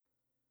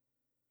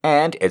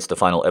And it's the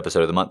final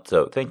episode of the month,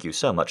 so thank you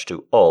so much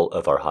to all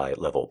of our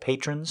high-level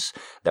patrons.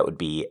 That would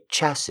be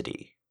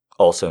Chastity,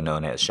 also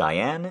known as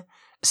Cheyenne,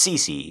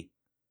 Cece,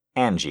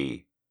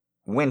 Angie,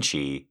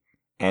 Winchy,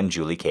 and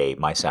Julie K.,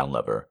 my sound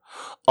lover.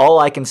 All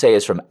I can say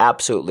is from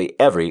absolutely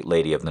every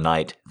lady of the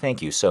night,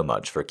 thank you so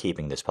much for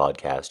keeping this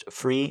podcast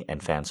free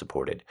and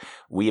fan-supported.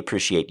 We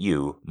appreciate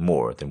you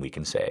more than we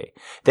can say.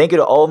 Thank you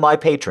to all my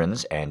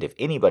patrons, and if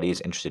anybody is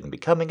interested in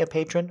becoming a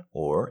patron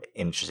or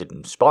interested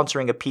in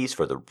sponsoring a piece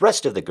for the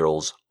rest of the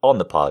girls on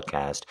the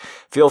podcast,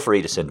 feel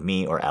free to send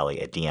me or Allie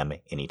a DM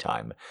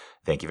anytime.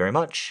 Thank you very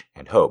much,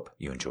 and hope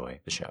you enjoy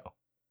the show.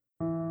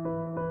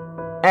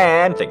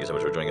 And thank you so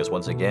much for joining us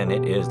once again.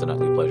 It is the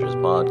Nightly Pleasures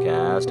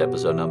Podcast,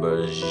 episode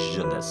number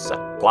Je ne sais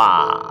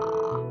quoi.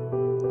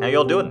 How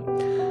y'all doing?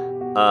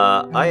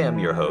 I am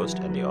your host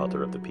and the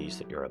author of the piece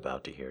that you're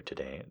about to hear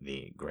today,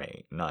 The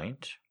Grey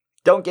Knight.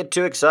 Don't get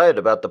too excited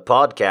about the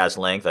podcast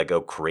length. I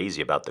go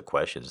crazy about the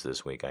questions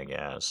this week, I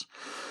guess.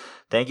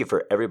 Thank you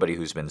for everybody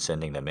who's been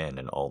sending them in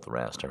and all the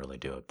rest. I really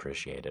do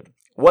appreciate it.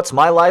 What's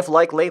my life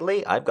like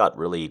lately? I've got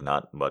really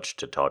not much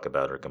to talk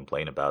about or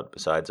complain about.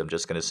 Besides, I'm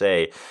just going to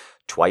say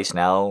twice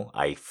now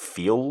I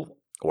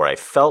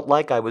felt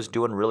like I was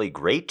doing really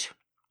great.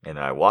 And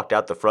then I walked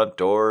out the front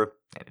door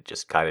and it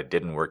just kind of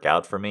didn't work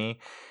out for me.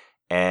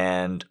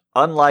 And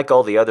unlike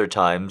all the other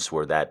times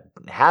where that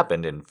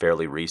happened in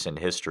fairly recent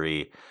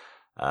history,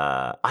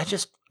 I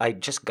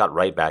just got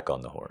right back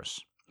on the horse.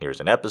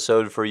 Here's an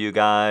episode for you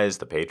guys.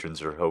 The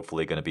patrons are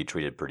hopefully going to be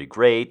treated pretty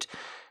great.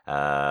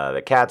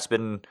 The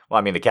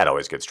cat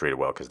always gets treated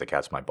well because the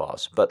cat's my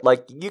boss. But,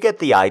 you get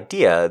the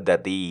idea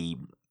that the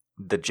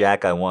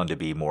Jack I wanted to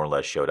be more or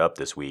less showed up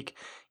this week,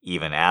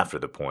 even after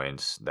the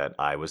points that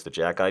I was the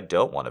Jack I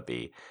don't want to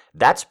be.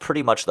 That's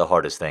pretty much the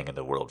hardest thing in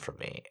the world for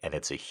me, and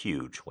it's a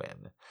huge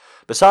win.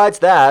 Besides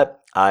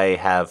that, I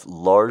have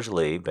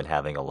largely been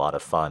having a lot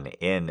of fun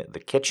in the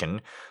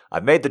kitchen.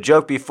 I've made the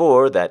joke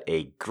before that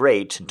a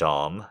great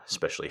Dom,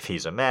 especially if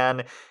he's a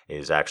man,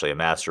 is actually a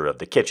master of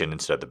the kitchen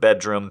instead of the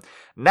bedroom.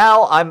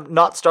 Now I'm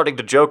not starting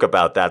to joke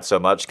about that so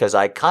much because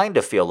I kind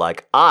of feel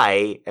like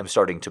I am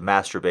starting to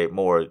masturbate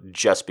more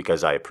just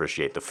because I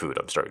appreciate the food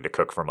I'm starting to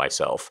cook for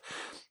myself.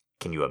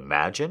 Can you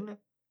imagine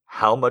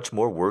how much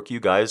more work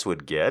you guys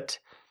would get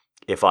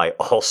if I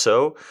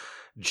also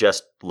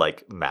just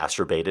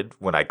masturbated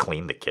when I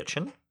clean the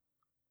kitchen?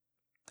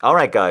 All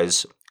right,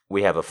 guys.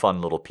 We have a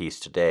fun little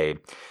piece today.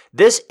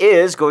 This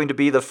is going to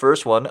be the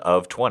first one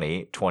of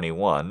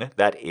 2021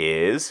 that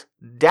is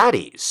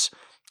Daddies.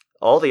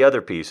 All the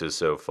other pieces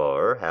so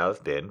far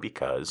have been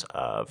because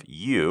of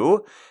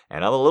you,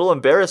 and I'm a little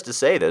embarrassed to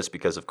say this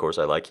because, of course,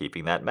 I like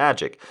keeping that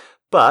magic,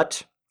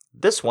 but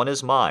this one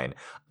is mine.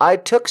 I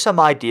took some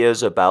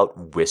ideas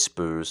about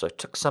whispers. I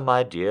took some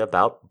idea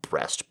about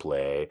breast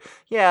play.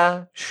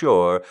 Yeah,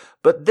 sure.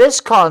 But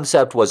this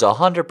concept was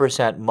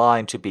 100%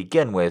 mine to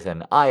begin with,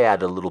 and I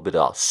add a little bit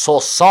of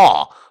sauce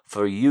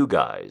for you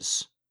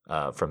guys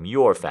from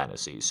your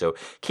fantasies. So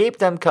keep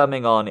them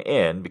coming on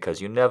in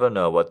because you never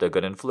know what they're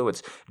going to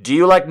influence. Do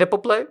you like nipple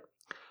play?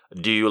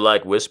 Do you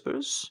like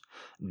whispers?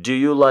 Do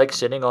you like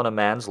sitting on a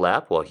man's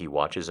lap while he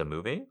watches a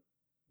movie?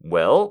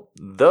 Well,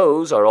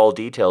 those are all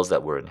details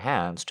that were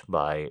enhanced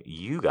by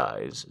you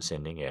guys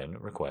sending in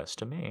requests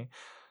to me.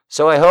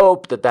 So I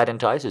hope that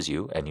entices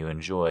you and you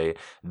enjoy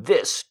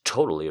this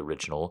totally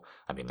original,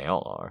 they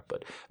all are,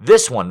 but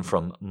this one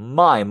from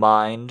my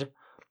mind,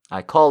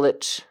 I call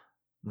it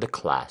the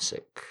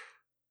classic.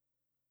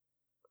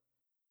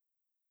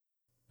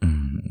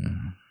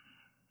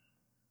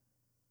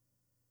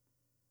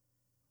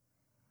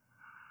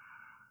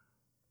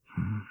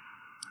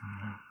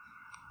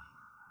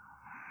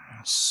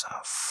 It's so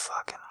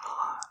fucking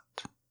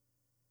hot.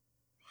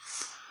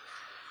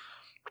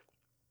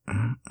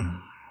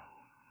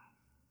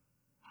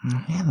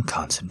 I am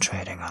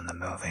concentrating on the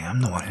movie.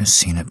 I'm the one who's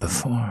seen it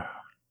before.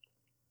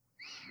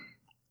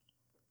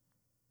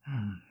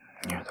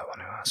 You're the one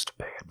who has to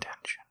pay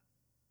attention.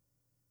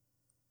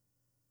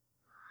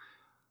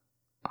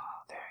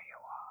 Oh, there you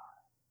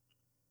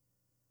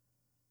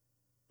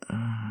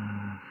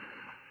are.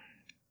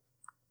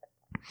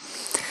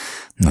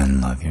 I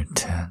love your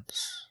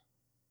tits.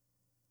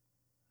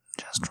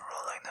 Just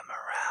rolling them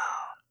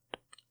around.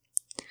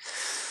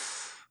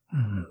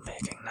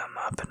 Picking them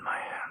up in my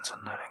hands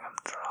and letting them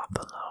drop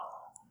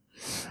below.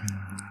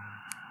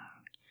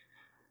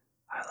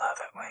 I love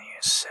it when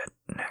you sit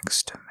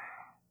next to me,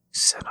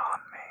 sit on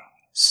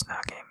me,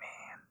 snuggie me,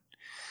 and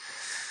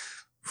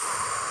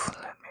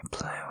let me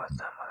play with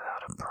them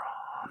without a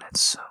bra. And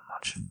it's so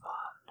much fun.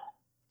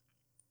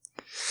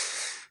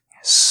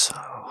 It's so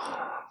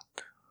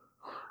hot.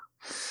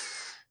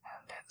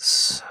 And it's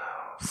so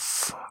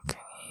fucking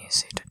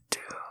easy to do.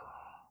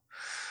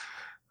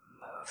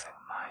 Moving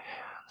my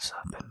hands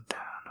up and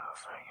down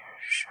over your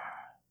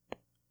shirt.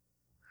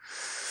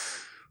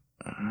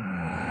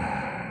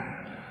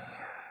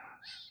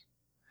 Yes.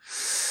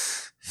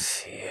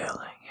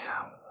 Feeling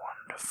how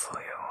wonderful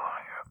you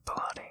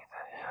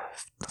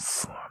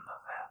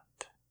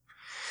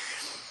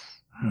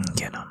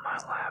Get on my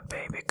lap,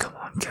 baby. Come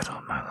on, get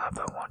on my lap.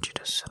 I want you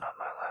to sit on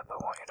my lap. I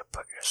want you to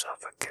put yourself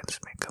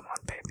against me. Come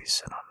on, baby,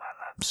 sit on my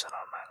lap. Sit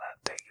on my lap.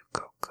 There you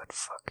go. Good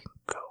fucking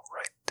girl.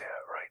 Right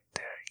there, right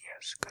there.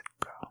 Yes, good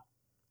girl.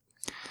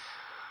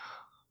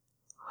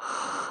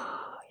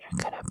 You're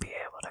gonna be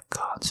able to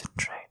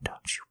concentrate.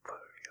 Don't you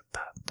worry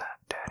about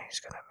that.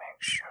 Daddy's gonna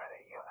make sure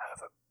that you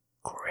have a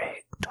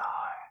great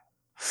time.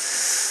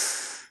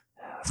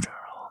 After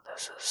all,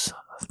 this is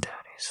some of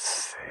Daddy's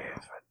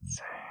favorite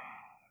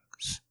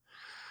things.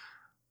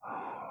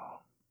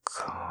 Oh,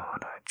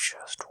 God, I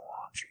just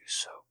want you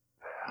so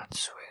bad,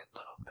 sweet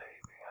little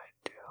baby. I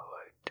do.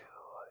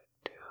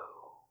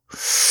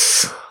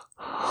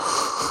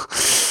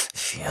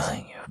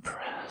 Feeling your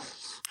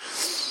breasts,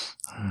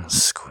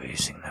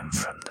 squeezing them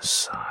from the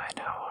side.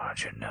 How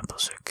hard your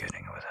nipples are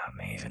getting without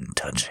me even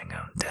touching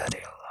them.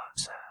 Daddy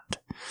loves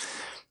that.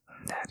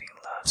 Daddy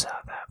loves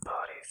how that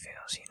body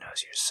feels. He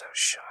knows you're so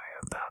shy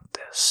about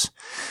this.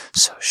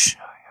 So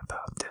shy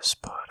about this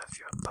part of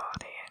your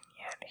body, and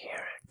yet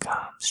here it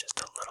comes,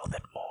 just a little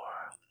bit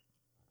more.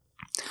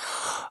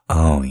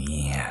 Oh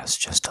yes,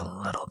 just a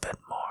little bit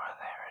more.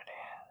 There it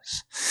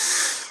is.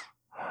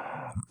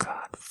 Oh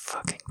God,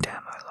 fucking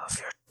damn, I love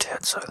your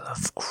tits. I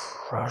love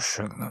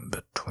crushing them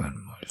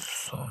between my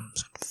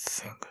thumbs and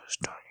fingers.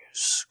 Don't you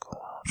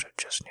squelch? I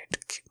just need to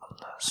keep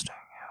molesting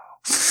you.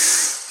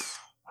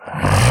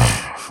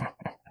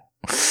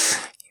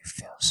 You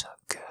feel so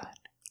good.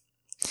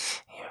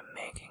 You're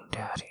making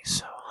Daddy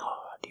so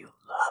hard. You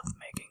love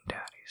making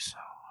Daddy so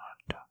hard,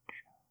 don't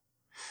you?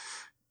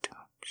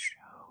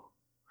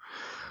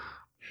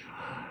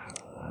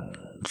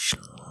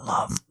 Just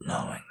love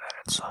knowing that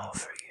it's all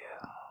for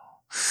you.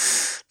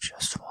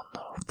 Just one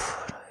little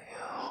part of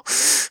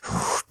you.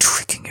 Ooh,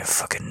 tweaking your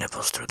fucking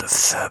nipples through the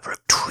fabric,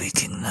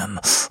 tweaking them,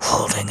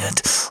 holding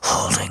it,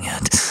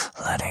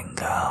 letting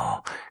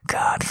go.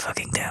 God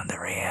fucking damn, the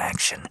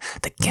reaction,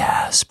 the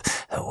gasp,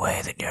 the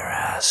way that your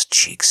ass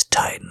cheeks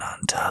tighten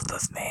on top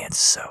of me. It's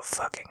so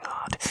fucking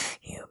hot.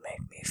 You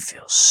make me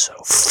feel so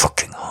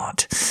fucking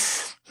hot.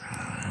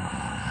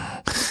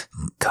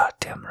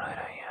 Goddamn right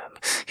I am.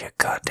 You're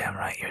goddamn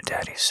right your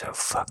daddy's so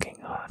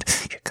fucking hot.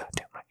 You're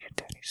goddamn right your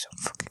daddy's so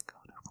fucking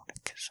hot. I want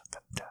to kiss up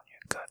and down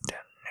your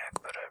goddamn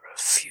neck, but I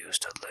refuse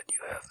to let you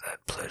have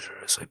that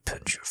pleasure as I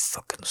pinch your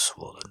fucking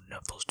swollen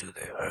nipples. Do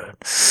they hurt?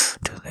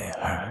 Do they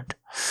hurt?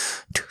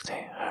 Do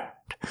they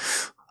hurt?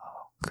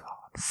 Oh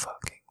God,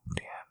 fucking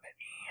damn it.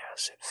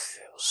 Yes, it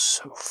feels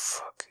so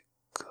fucking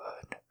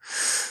good.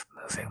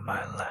 Moving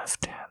my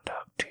left hand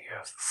up to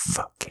your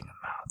fucking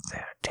mouth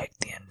there. Take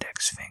the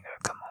index finger.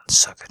 Come on,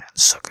 suck it in,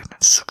 suck it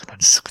in, suck it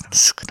in, suck it in,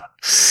 suck it in.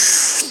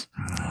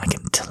 I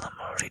can tell I'm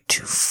already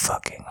too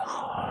fucking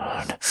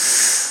hard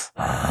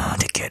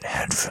to get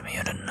head from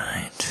you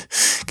tonight.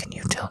 Can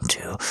you tell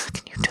too?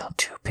 Can you tell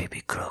too,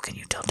 baby girl? Can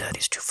you tell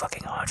Daddy's too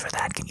fucking hard for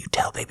that? Can you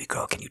tell, baby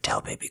girl? Can you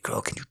tell, baby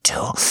girl? Can you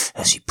tell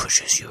as he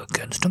pushes you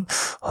against him?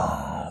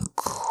 Oh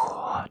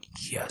God,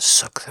 yes,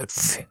 suck that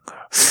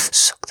finger.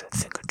 Suck that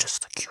finger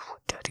just like you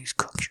would Daddy's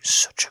cock. You're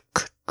such a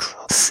good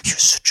girl. You're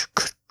such a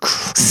good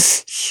girl.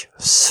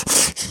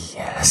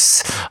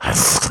 Yes, I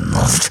fucking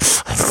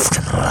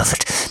love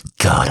it.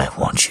 God, I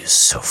want you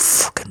so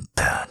fucking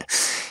bad.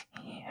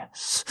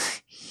 Yes,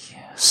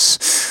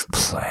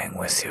 playing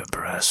with your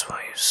breast while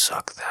you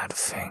suck that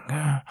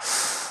finger.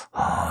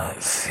 Oh,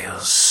 it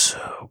feels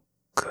so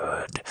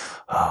good.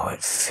 Oh,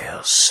 it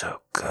feels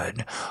so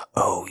good.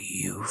 Oh,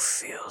 you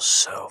feel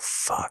so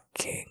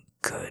fucking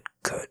good,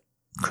 good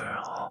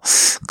girl.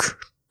 Good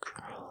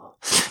girl.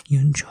 You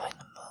enjoying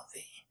the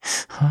movie?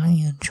 Huh?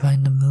 You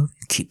enjoying the movie?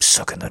 Keep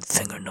sucking that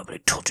finger. Nobody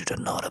told you to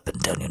nod up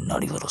and down, you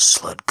naughty little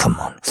slut. Come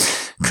on.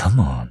 Come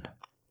on.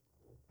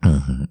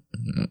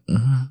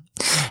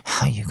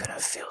 How you gonna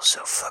feel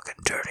so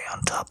fucking dirty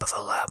on top of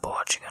a lap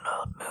watching an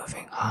old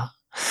movie, huh?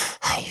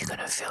 How you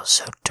gonna feel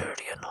so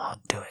dirty and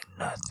hot doing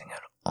nothing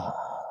at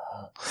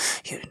all?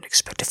 You didn't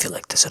expect to feel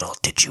like this at all,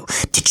 did you?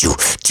 Did you?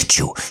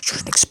 You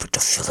didn't expect to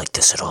feel like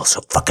this at all,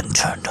 so fucking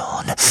turned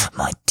on.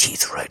 My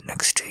teeth right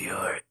next to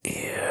your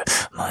ear,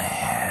 my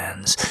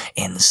hands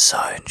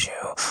inside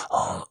you,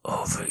 all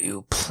over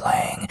you,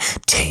 playing.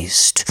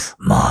 Taste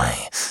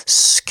my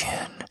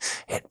skin.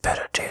 It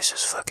better taste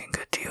as fucking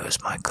good to you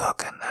as my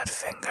cock and that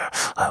finger.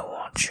 I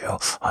want you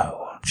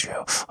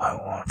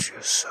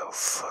so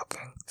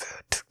fucking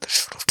bad.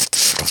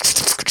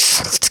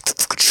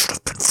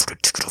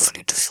 I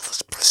need to feel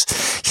this bliss.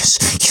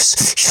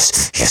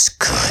 Yes,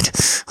 good.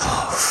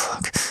 Oh,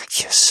 fuck.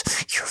 Yes,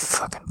 your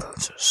fucking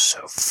boobs are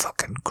so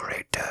fucking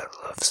great. Dad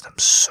loves them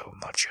so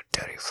much. Your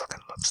daddy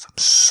fucking loves them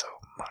so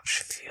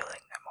much. Feeling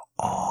them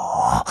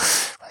all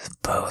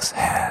with both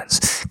hands,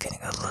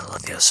 getting a little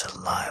of your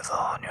saliva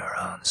on your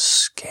own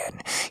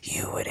skin.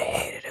 You would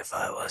hate it if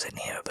I wasn't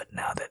here, but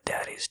now that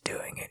Daddy's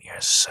doing it,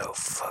 you're so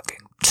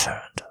fucking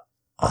turned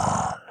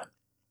on.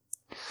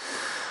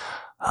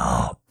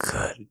 Oh,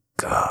 good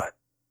God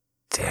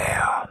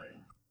damn.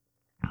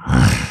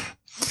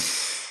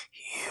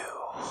 You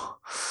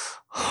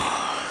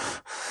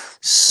are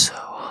so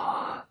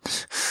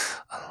hot.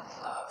 I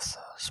love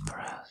those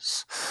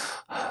breasts.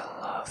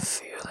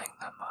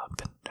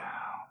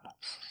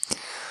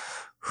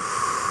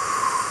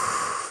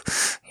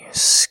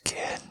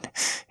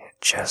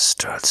 breast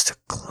starts to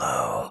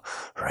glow,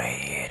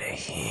 radiate a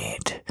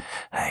heat.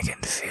 I can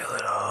feel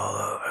it all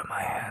over,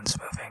 my hands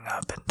moving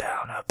up and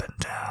down, up and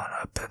down,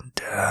 up and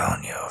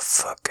down your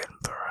fucking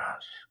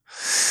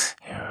breast,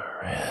 your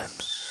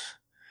ribs,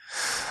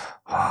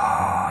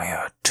 oh,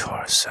 your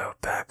torso,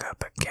 back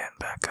up again,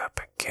 back up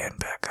again,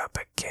 back up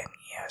again.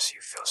 Yes, you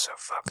feel so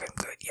fucking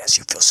good. Yes,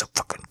 you feel so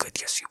fucking good.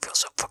 Yes, you feel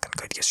so fucking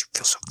good. Yes, you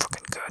feel so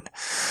fucking good.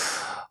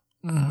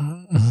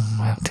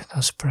 Empty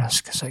those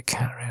breasts, because I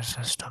can't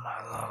resist them.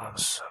 I love them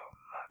so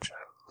much.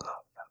 I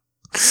love them.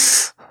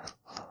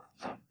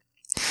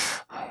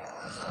 I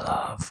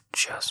love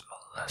just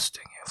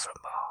molesting you from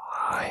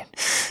behind.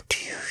 Do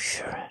you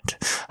hear it?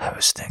 I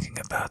was thinking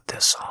about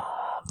this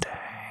all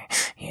day.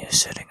 You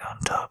sitting on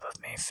top of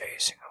me,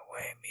 facing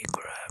away, me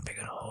grabbing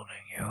and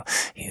holding you.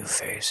 You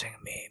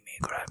facing me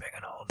grabbing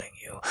and holding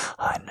you.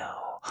 I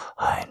know.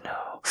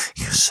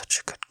 You're such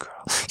a good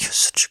girl. You're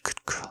such a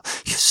good girl.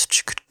 You're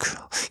such a good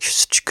girl. You're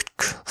such a good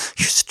girl.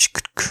 You're such a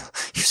good girl.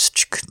 You're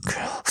such a good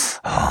girl.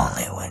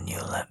 Only when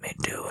you let me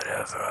do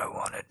whatever I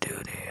want to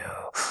do to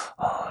you.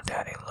 Oh,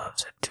 Daddy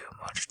loves it too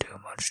much, too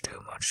much,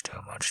 too much,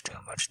 too much, too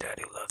much.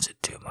 Daddy loves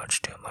it too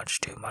much, too much,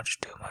 too much,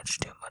 too much,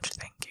 too much.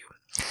 Thank you.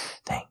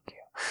 Thank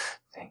you.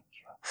 Thank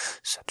you.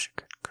 Such a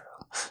good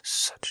girl.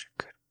 Such a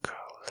good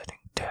girl. Letting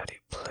Daddy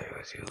play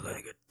with you.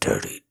 Letting a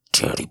dirty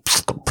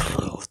fucking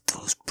play with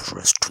those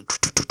breasts. Treat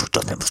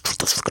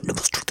those fucking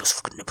nipples. Treat those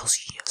fucking nipples.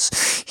 Yes.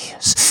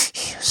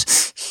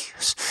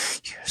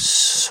 You're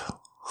so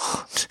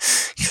hot.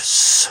 You're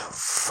so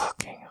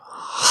fucking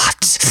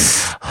hot.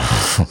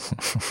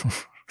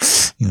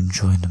 You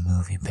enjoying the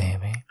movie,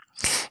 baby?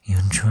 You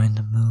enjoying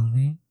the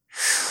movie?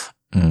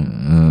 Hands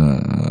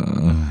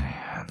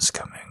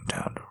coming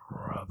down to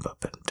rub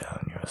up and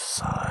down your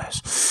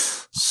thighs,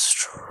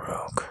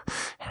 stroke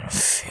and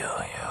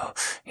feel you.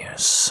 You're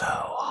so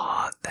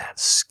hot. That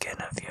skin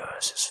of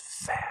yours is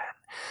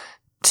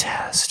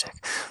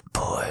fantastic,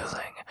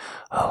 boiling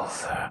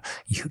over.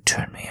 You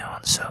turn me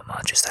on so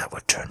much. Is that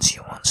what turns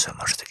you on so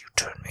much, that you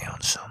turn me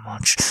on so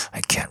much?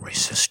 I can't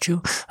resist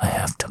you. I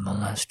have to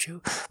molest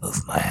you.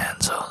 Move my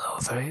hands all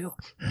over you.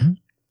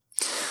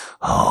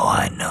 Oh,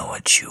 I know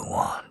what you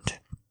want.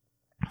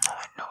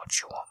 I know what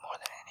you want more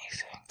than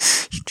anything.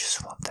 You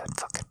just want that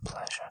fucking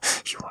pleasure.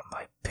 You want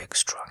my big,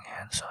 strong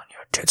hands on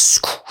your tits.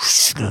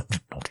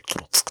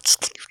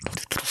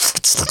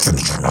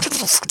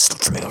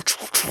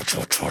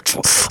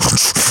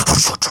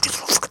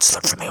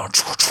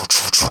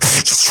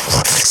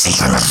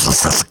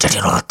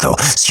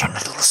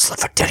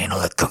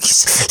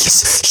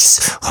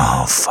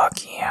 Oh,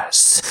 fuck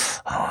yes.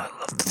 Oh, I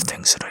love the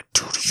things that I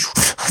do to you.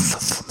 I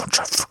love how much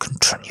I fucking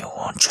turn you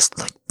on just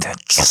like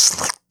that.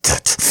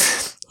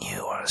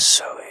 You are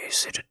so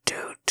easy to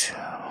do too.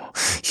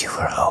 You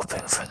were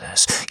hoping for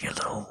this. Your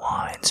little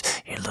whines,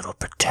 your little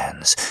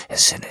pretends.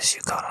 As soon as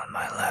you got on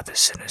my lap, as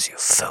soon as you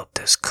felt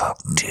this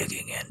cock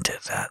digging into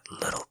that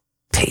little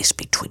paste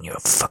between your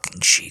fucking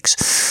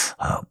cheeks.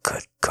 Oh,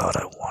 good God,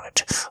 I want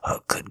it.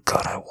 Oh, good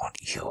God, I want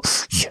you.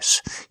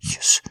 Yes.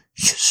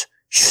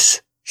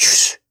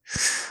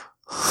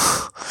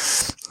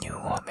 You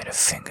want me to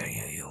finger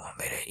you. You want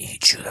me to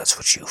eat you. That's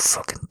what you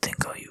fucking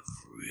think. All you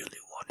really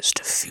want is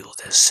to feel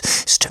this.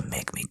 Is to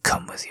make me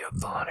come with your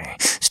body.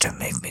 Is to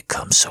make me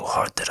come so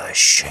hard that I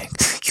shake.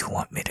 You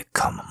want me to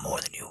come more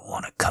than you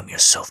want to come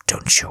yourself,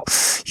 don't you?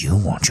 You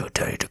want your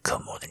daddy to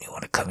come more than you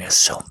want to come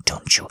yourself,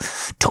 don't you?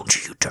 Don't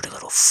you, you dirty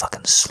little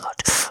fucking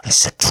slut? I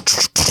said, don't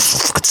you dirty little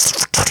fucking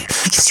slut, daddy?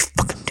 Yes, you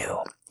fucking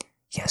do.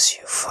 Yes,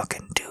 you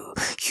fucking do.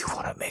 You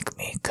want to make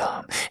me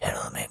come.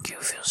 It'll make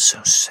you feel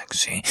so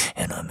sexy.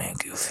 It'll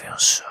make you feel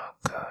so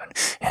good.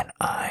 And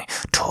I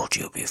told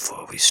you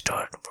before we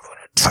started, we're going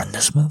to turn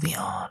this movie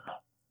on.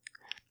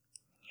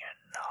 You're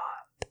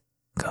not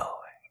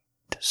going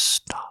to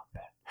stop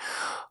it.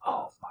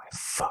 Oh my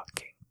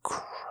fucking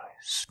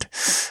Christ.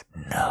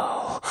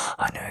 No,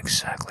 I knew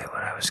exactly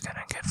what I was going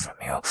to get from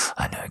you.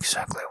 I knew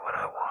exactly what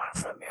I wanted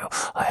from you.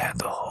 I had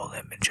the whole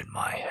image in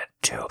my head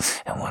too.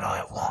 And what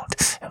I want,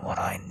 and what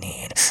I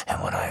need,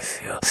 and what I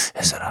feel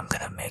is that I'm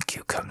going to make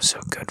you come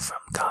so good from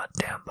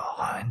goddamn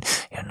behind.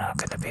 You're not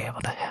going to be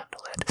able to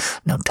handle it.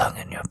 No tongue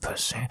in your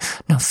pussy.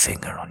 No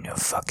finger on your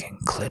fucking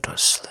clit or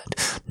slit.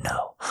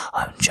 No,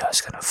 I'm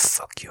just going to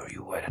fuck you. Are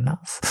you wet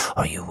enough?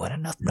 Are you wet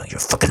enough? No, you're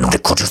fucking not.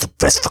 You're the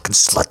best fucking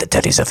slut that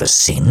daddy's ever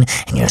seen.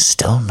 And you're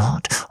still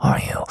not? Are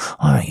you?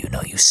 Are you?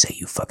 No, you say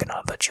you fucking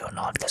are, but you're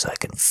not, because I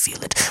can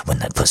feel it. When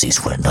that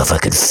pussy's wet enough, I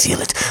can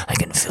feel it. I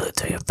can feel it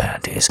through your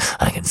panties.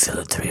 I can feel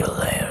it through your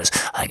layers.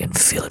 I can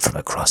feel it from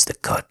across the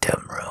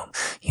goddamn room.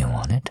 You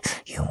want it?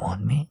 You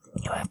want me?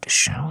 You have to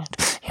show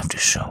it. You have to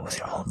show it with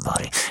your whole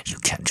body. You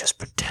can't just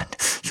pretend.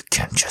 You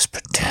can't just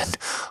pretend.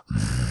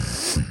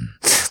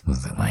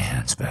 Moving my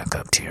hands back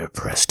up to your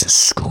breast to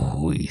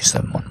squeeze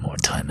them one more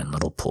time in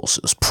little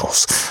pulses.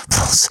 Pulse,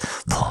 pulse,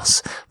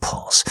 pulse,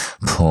 pulse,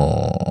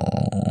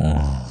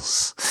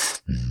 pulse.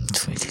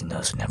 Tweaking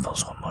those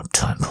nipples one more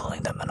time,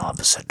 pulling them in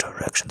opposite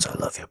directions. I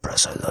love your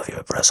breasts. I love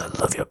your breasts. I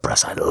love your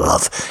breasts. I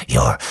love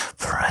your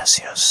breasts.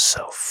 You're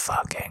so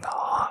fucking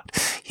hot.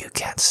 You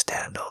can't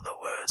stand all the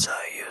words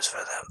I use for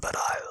them, but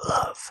I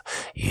love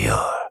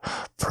your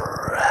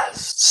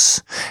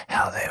breasts.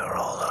 How they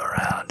roll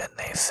around and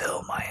they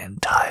fill my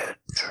entire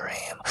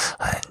dream.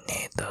 I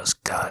need those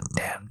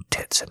goddamn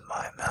tits in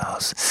my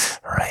mouth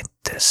right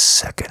this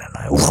second, and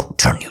I won't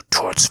turn you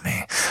towards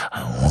me.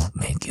 I won't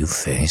make you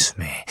face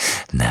me.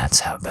 That's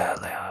how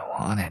badly I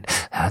want it.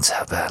 That's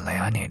how badly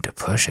I need to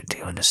push it. Do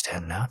you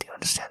understand now? Do you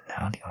understand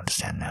now? Do you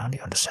understand now? Do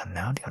you understand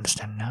now? Do you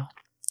understand now?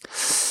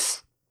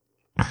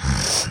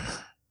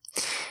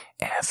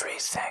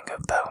 Everything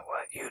about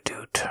what you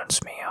do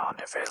turns me on.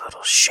 Every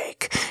little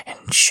shake and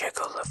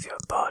jiggle of your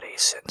body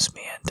sends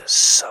me into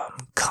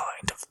some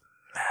kind of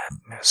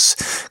madness.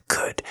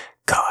 Good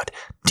God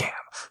damn,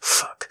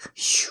 fuck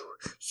you.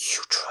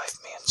 You drive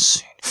me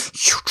insane.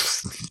 You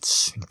drive me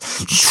insane.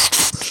 You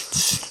drive me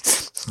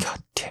insane.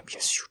 God damn,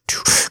 yes you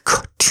do.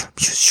 God damn,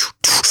 yes you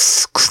do.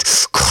 Good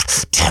God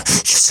damn,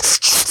 yes you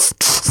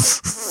do.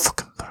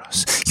 Fucking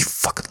bros. You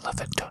fucking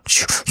love it, don't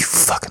you? You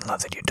fucking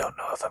love it. You don't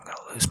know if I'm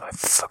gonna lose my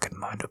fucking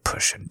mind to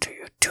push into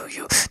you, do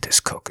you? This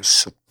coke is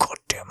so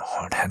goddamn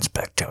hard. Hands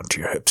back down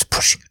to your hips,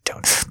 pushing you down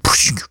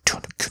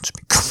against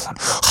me. Come on,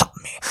 hump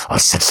me. I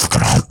said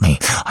fucking hump me.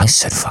 I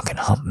said fucking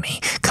hump me.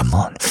 Come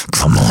on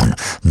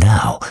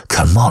now.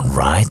 Come on,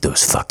 ride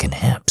those fucking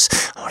hips.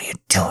 What are you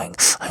doing?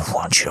 I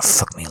want you to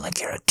fuck me like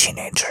you're a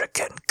teenager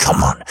again.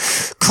 Come on.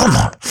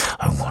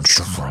 I want you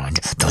to ride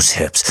those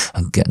hips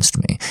against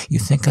me. You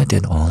think I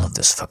did all of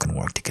this fucking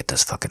work to get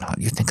this fucking hot?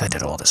 You think I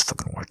did all this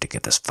fucking work to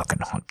get this fucking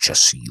hot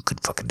just so you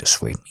could fucking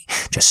dissuade me?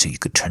 Just so you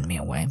could turn me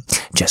away?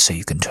 Just so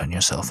you can turn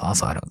yourself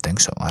off? I don't think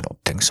so. I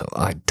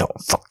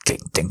don't fucking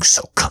think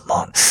so. Come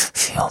on.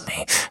 Feel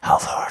me. How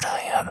hard I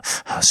am.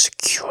 How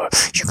secure.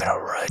 You're gonna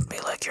ride me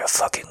like you're a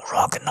fucking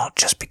rock, and not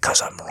just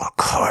because I'm rock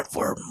hard.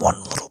 We're in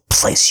one little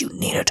place you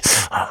need it.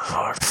 I'm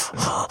hard.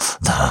 Oh,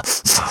 the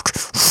fuck.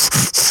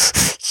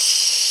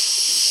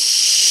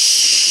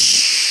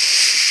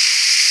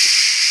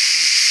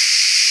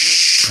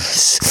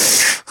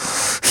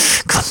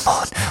 Come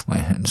on, my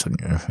hands on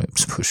your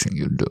hips, pushing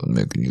you down,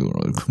 making you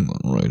right. Come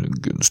on, right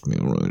against me,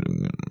 right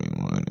against me,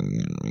 right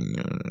against me.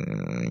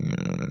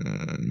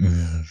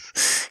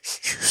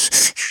 You're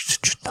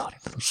such a naughty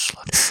little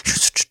slut. You're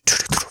such a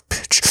dirty little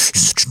bitch.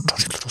 You're such a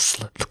naughty little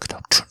slut. Look at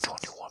how turned on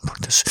you are. Look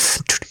at this.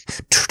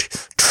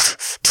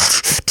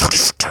 Dirty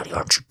for daddy,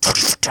 aren't you?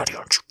 Dirty for daddy,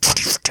 aren't you?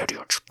 Dirty for daddy,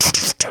 aren't you?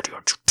 Dirty for daddy,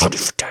 aren't you? Dirty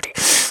for daddy.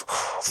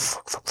 Oh,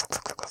 fuck. Come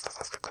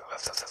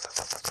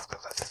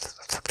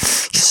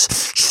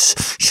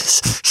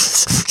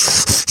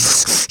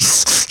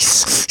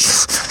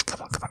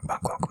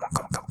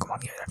on.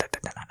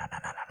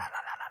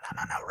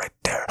 Right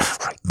there.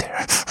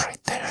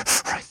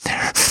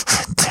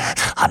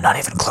 I'm not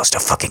even close to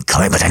fucking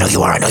coming, but I know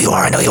you are. Yes, you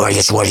are. Yes,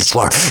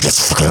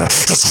 fucking are.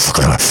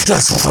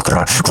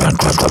 Grab.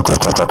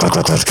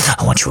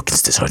 I want you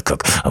against this hard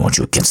cook.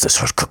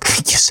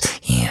 Yes,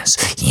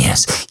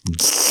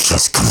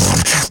 come on.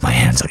 My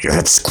hands on your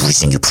hips,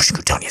 squeezing you, pushing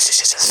you down. Yes.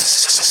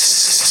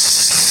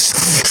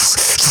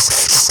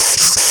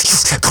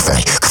 Cover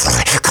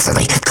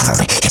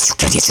me. Yes,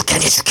 you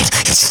can. Yes, you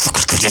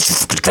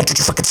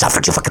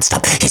fucking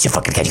stop. Yes, you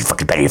fucking can. You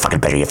fucking better. Yes,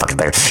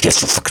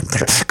 you fucking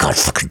better. God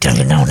fucking damn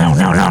you. No. Now.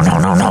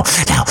 God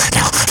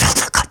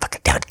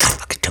fucking damn it.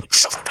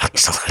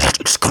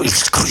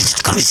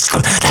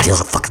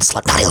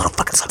 Not a little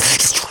fucking slut.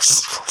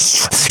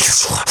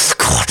 Yes, you are.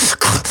 Come,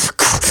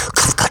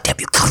 goddamn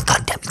you.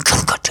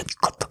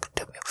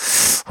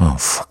 Oh,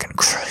 fucking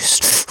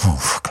Christ.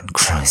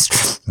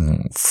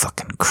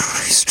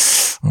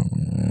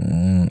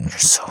 You're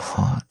so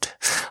hot.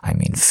 I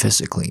mean,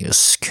 physically, your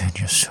skin,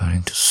 you're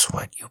starting to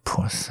sweat, you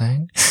poor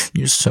thing.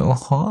 You're so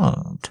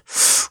hot.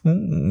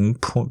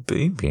 Poor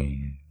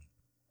baby.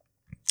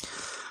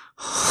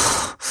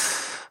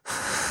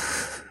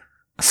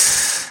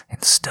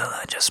 And still,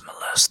 I just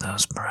molest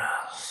those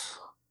breasts.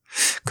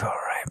 Go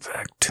right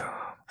back to them.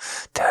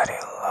 Daddy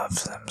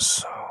loves them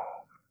so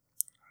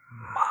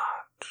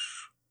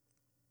much.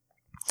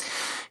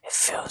 It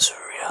feels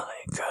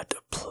really good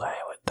to play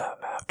with them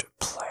after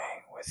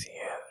playing with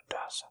you,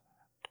 doesn't it?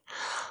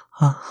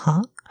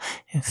 Uh-huh.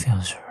 It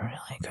feels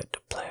really good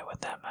to play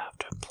with them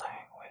after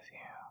playing with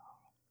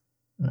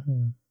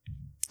you.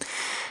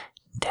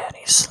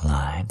 Daddy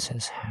slides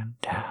his hand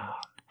down,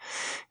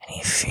 and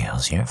he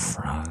feels your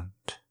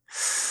front.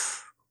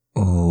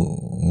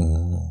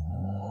 Ooh.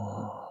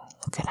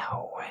 Look at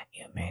how wet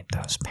you made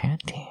those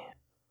panties.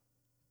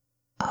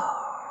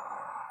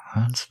 Oh,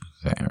 that's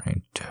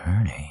very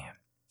dirty.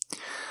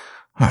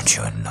 Aren't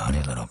you a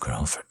naughty little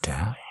girl for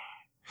Daddy?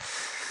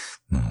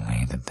 The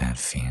way that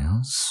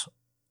feels?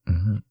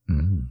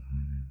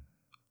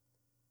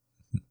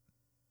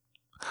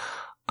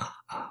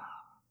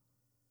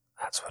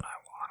 That's what I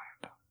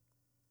wanted.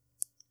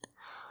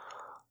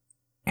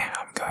 And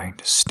I'm going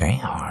to stay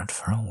hard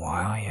for a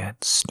while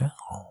yet still.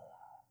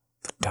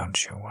 But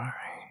don't you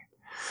worry.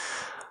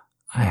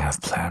 I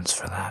have plans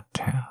for that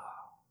too.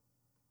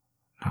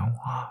 Now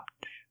watch.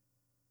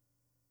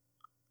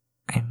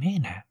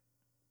 mean it.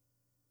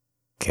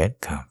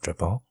 Get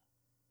comfortable.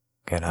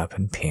 Get up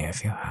and pee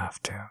if you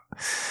have to.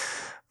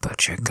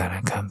 But you're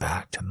gonna come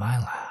back to my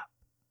lap.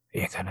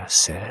 You're gonna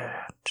sit in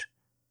it.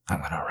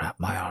 I'm gonna wrap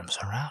my arms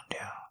around you.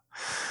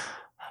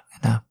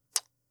 I'm gonna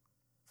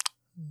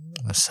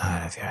the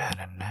side of your head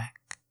and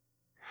neck.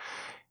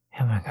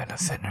 And we're gonna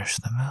finish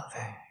the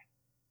movie.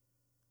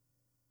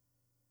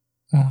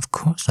 Well, of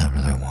course I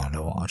really wanted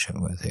to watch it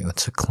with you.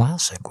 It's a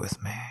classic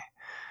with me.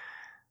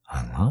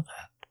 I love it.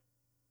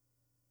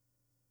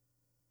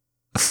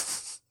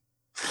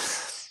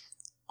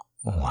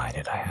 Why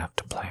did I have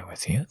to play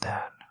with you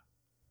then?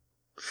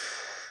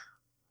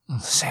 The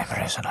same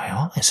reason I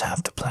always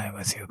have to play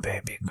with you,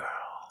 baby girl.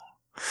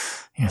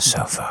 You're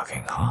so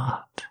fucking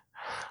hot.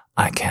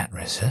 I can't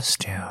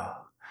resist you.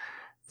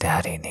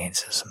 Daddy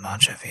needs as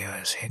much of you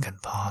as he can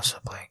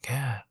possibly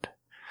get.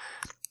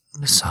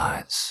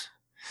 Besides,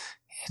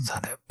 he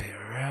thought it'd be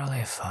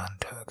really fun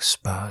to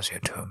expose you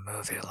to a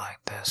movie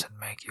like this and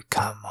make you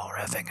come while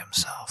revving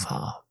himself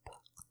up.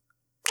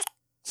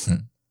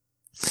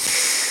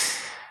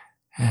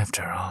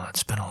 After all,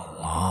 it's been a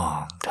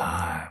long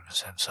time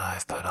since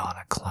I've put on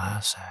a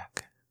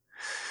classic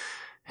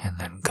and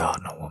then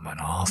gotten a woman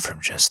off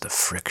from just the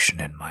friction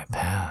in my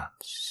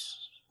pants.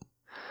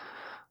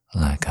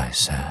 Like I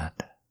said,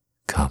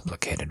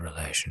 complicated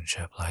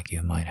relationship like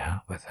you might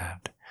have with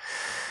it.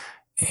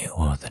 You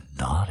are the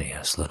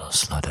naughtiest little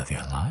slut of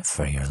your life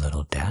for your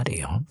little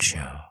daddy, aren't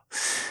you?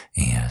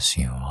 Yes,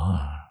 you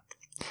are.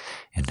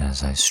 And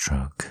as I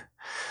stroke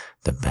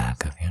the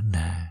back of your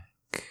neck,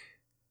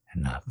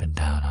 and up and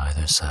down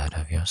either side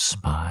of your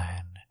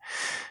spine,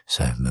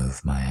 so I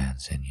move my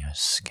hands in your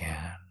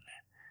skin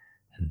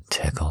and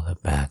tickle the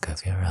back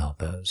of your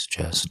elbows,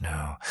 just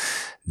know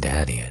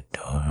Daddy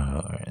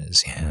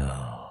adores you.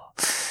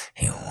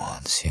 He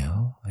wants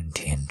you, and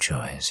he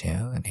enjoys you,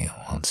 and he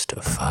wants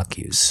to fuck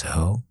you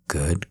so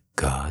good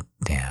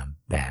goddamn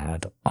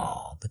bad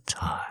all the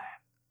time.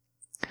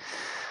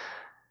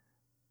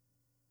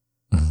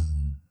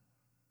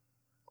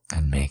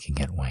 And making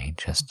it wait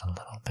just a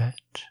little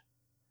bit.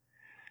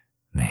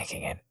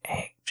 Making it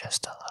ache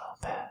just a little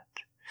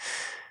bit.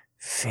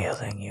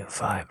 Feeling you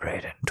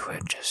vibrate and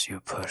twitch as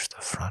you push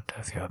the front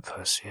of your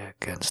pussy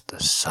against the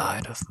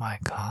side of my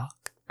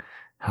cock.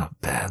 How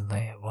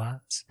badly it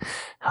was.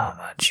 How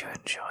much you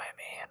enjoy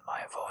me and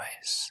my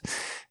voice.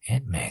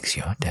 It makes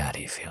your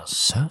daddy feel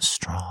so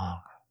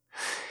strong.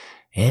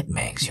 It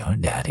makes your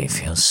daddy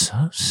feel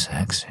so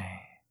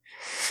sexy.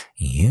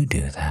 You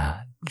do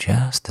that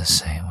just the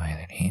same way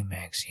that he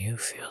makes you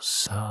feel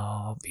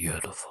so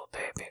beautiful,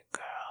 baby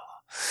girl.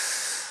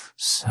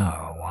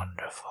 So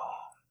wonderful.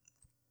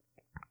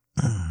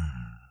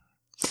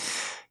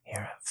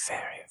 You're a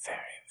very,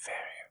 very,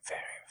 very,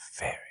 very,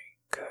 very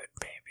good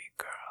baby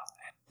girl,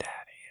 and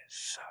Daddy is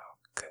so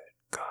good,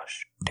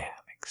 gosh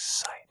damn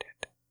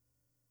excited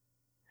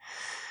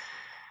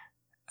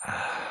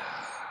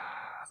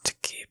to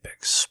keep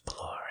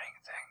exploring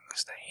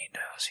things that he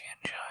knows he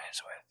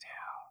enjoys with you.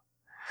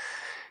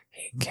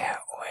 He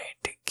can't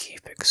wait to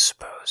keep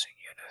exposing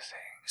you to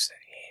things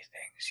that he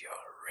thinks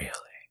you're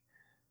really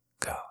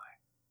going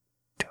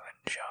to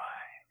enjoy.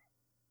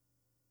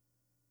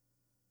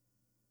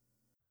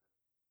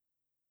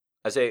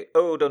 I say,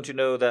 oh, don't you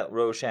know that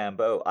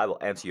Rochambeau? I will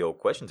answer your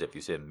questions if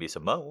you send me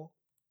some more.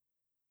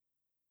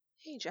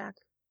 Hey, Jack.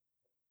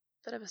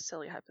 Bit of a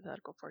silly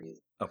hypothetical for you.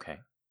 Okay.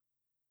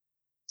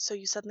 So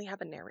you suddenly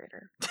have a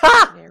narrator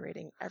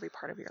narrating every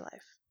part of your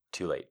life.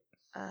 Too late.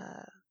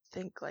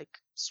 Think like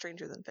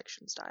Stranger Than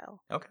Fiction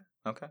style. Okay.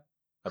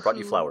 I brought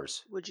you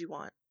flowers. Would you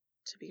want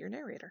to be your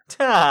narrator?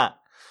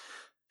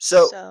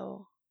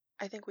 So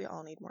I think we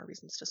all need more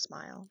reasons to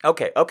smile.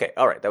 Okay,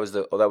 all right. That was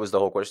the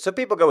whole question. So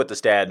people go with the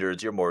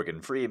standards. You're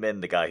Morgan Freeman,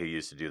 the guy who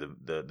used to do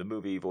the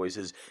movie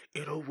voices.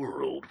 In a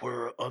world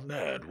where a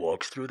man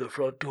walks through the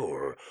front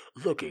door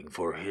looking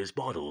for his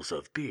bottles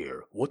of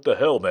beer. What the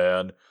hell,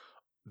 man?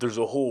 There's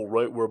a hole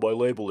right where my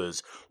label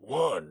is.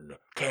 One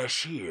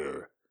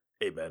cashier.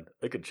 Hey, man,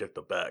 I can check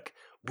the back.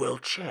 Well,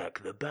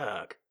 check the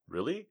back.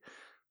 Really?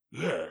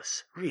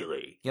 Yes,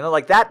 really. You know,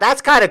 like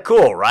that's kind of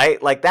cool,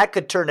 right? Like that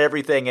could turn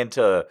everything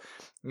into,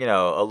 you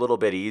know, a little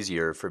bit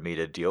easier for me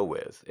to deal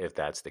with if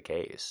that's the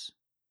case.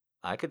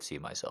 I could see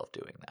myself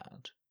doing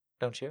that.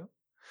 Don't you?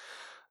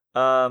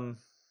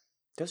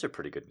 Those are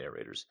pretty good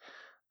narrators.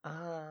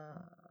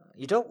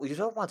 You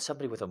don't want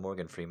somebody with a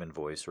Morgan Freeman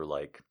voice or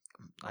like,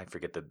 I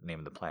forget the name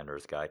of the Planet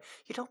Earth guy.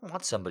 You don't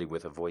want somebody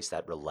with a voice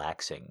that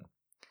relaxing.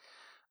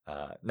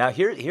 Now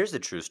here's the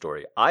true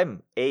story.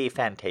 I'm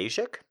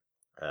aphantasic.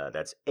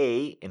 That's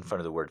A in front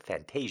of the word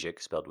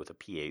fantasic, spelled with a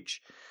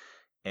PH.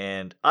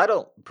 And I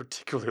don't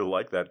particularly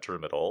like that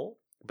term at all,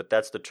 but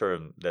that's the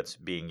term that's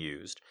being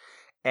used.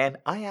 And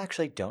I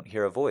actually don't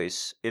hear a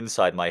voice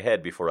inside my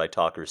head before I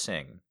talk or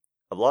sing.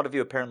 A lot of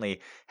you apparently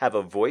have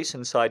a voice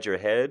inside your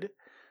head,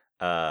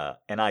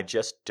 and I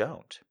just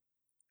don't.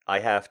 I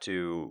have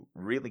to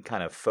really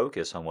kind of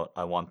focus on what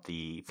I want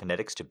the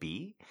phonetics to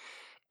be.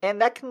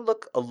 And that can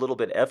look a little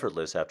bit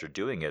effortless after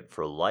doing it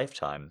for a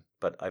lifetime.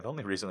 But I've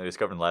only recently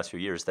discovered in the last few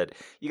years that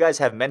you guys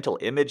have mental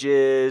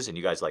images and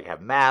you guys like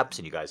have maps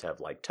and you guys have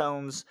like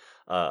tones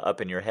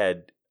up in your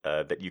head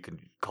that you can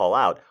call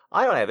out.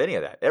 I don't have any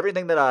of that.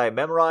 Everything that I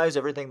memorize,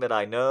 everything that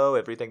I know,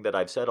 everything that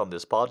I've said on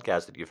this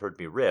podcast that you've heard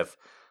me riff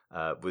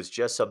was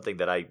just something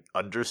that I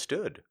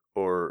understood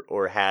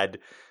or had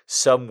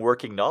some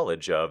working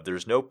knowledge of.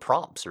 There's no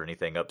prompts or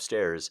anything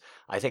upstairs.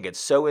 I think it's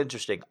so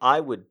interesting. I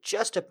would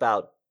just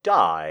about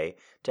die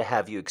to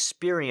have you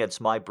experience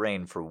my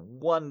brain for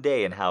one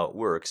day and how it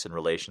works in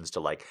relations to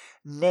like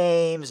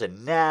names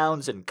and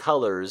nouns and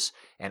colors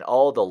and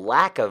all the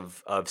lack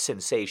of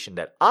sensation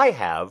that I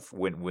have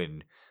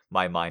when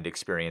my mind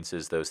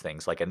experiences those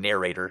things, like a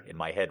narrator in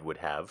my head would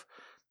have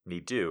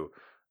me do,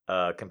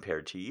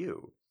 compared to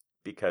you.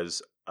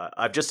 Because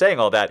I'm just saying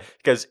all that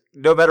because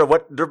no matter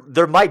what,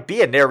 there might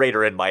be a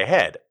narrator in my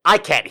head. I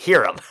can't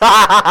hear him.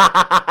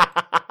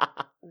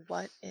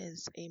 What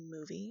is a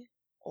movie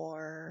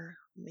or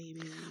maybe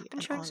been an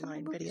showing some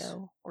online movies.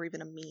 video or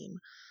even a meme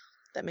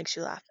that makes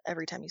you laugh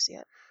every time you see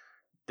it?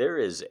 There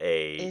is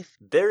a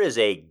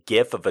If-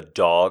 GIF of a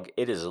dog.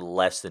 It is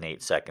less than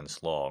 8 seconds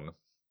long.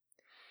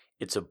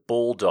 It's a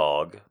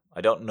bulldog.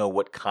 I don't know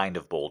what kind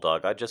of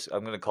bulldog. I'm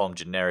going to call him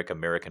generic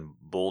American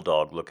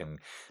bulldog looking.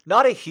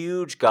 Not a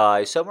huge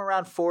guy, somewhere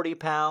around 40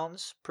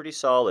 pounds. Pretty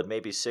solid,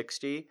 maybe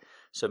 60.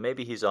 So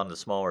maybe he's on the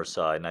smaller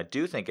side. And I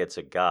do think it's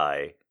a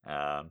guy,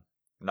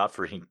 not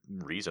for any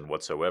reason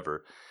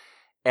whatsoever.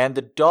 And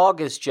the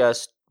dog is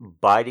just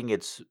biting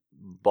its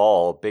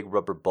ball, big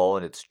rubber ball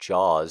in its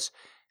jaws.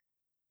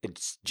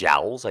 Its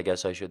jowls, I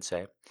guess I should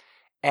say.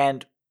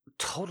 And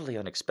totally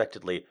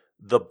unexpectedly,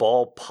 the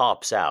ball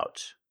pops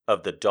out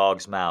of the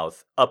dog's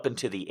mouth up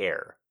into the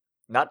air.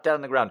 Not down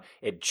on the ground.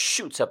 It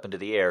shoots up into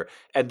the air.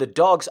 And the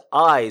dog's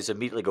eyes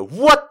immediately go,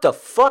 "What the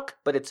fuck?"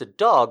 But it's a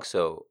dog,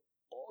 so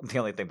the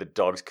only thing the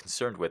dog's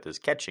concerned with is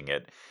catching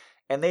it.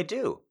 And they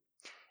do.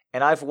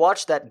 And I've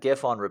watched that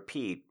GIF on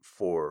repeat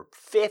for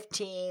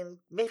 15,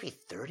 maybe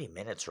 30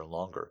 minutes or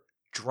longer,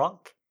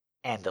 drunk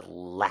and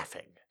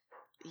laughing.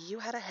 You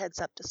had a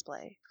heads-up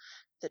display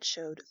that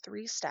showed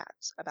 3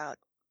 stats about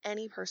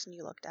any person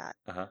you looked at.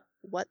 Uh-huh.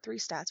 What 3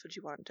 stats would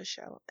you want it to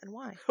show and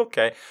why?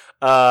 Okay.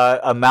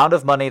 Amount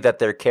of money that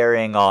they're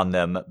carrying on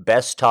them,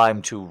 best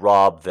time to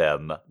rob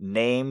them,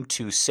 name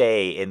to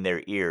say in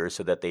their ear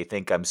so that they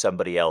think I'm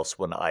somebody else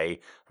when I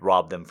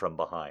rob them from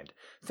behind.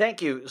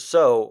 Thank you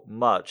so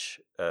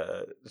much,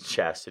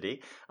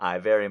 Chastity. I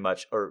very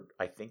much, or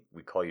I think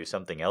we call you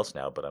something else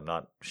now, but I'm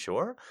not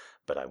sure.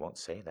 But I won't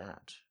say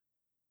that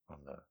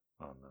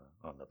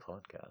on the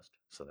podcast.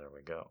 So there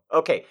we go.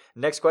 Okay,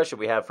 next question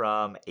we have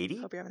from 80.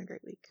 Hope you're having a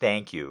great week.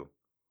 Thank you.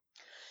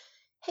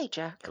 Hey,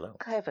 Jack. Hello.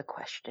 I have a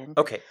question.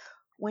 Okay.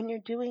 When you're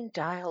doing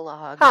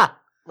dialogue Ha!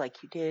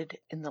 like you did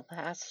in the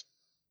last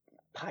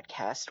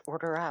podcast,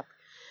 Order Up,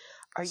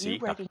 are See? you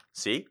ready?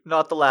 See?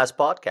 Not the last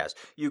podcast.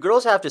 You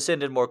girls have to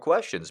send in more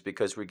questions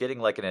because we're getting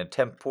like in a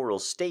temporal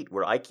state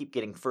where I keep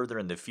getting further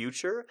in the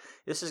future.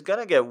 This is going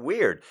to get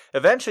weird.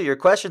 Eventually, your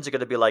questions are going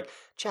to be like,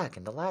 "Jack,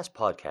 in the last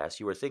podcast,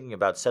 you were thinking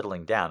about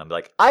settling down." I'm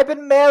like, "I've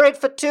been married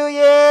for 2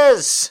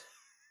 years.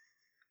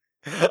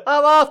 I'm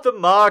off the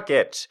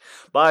market.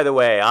 By the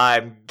way,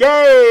 I'm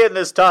gay in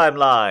this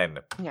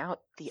timeline."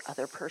 Out the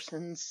other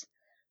person's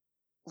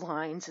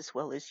lines as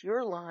well as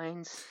your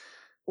lines,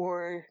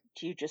 or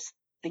do you just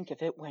think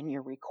of it when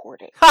you're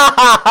recording? Ha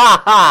ha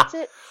ha ha! That's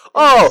it.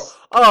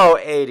 Oh,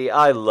 80,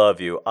 I love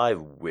you. I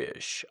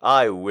wish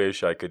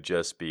I could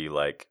just be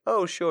like,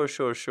 "Oh,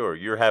 sure.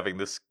 You're having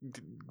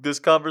this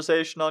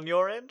conversation on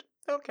your end?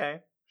 Okay,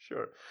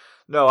 sure."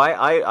 No,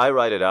 I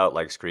write it out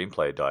like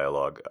screenplay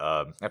dialogue.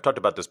 I've talked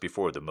about this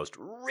before. The most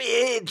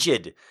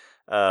rigid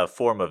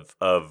form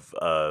of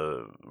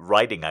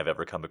writing I've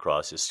ever come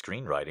across is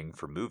screenwriting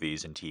for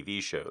movies and TV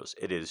shows.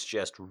 It is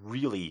just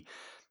really...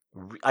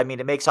 I mean,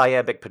 it makes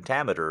iambic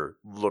pentameter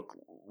look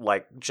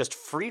like just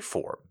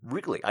freeform.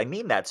 Really, I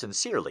mean that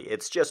sincerely.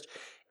 It's just,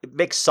 it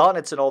makes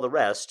sonnets and all the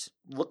rest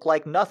look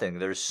like nothing.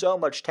 There's so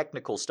much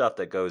technical stuff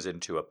that goes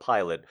into a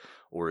pilot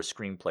or a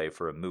screenplay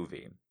for a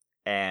movie.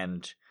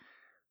 And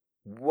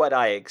what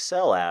I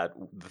excel at,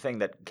 the thing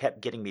that kept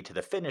getting me to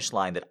the finish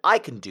line that I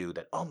can do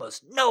that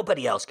almost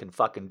nobody else can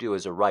fucking do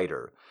as a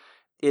writer,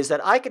 is that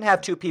I can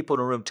have 2 people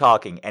in a room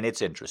talking and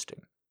it's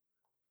interesting.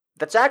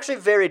 That's actually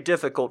very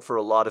difficult for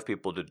a lot of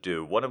people to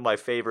do. One of my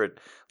favorite,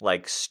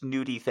 like,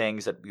 snooty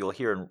things that you'll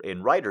hear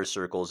in writer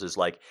circles is,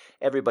 like,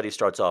 everybody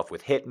starts off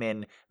with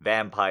hitmen,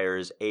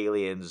 vampires,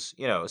 aliens,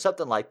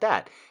 something like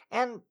that.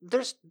 And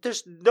there's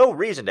no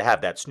reason to have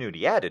that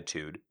snooty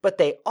attitude, but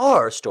they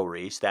are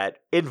stories that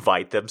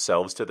invite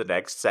themselves to the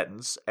next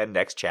sentence and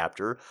next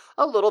chapter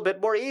a little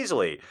bit more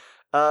easily.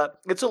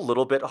 It's a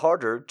little bit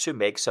harder to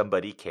make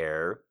somebody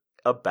care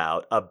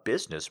about a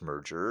business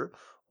merger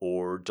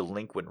or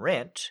delinquent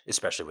rent,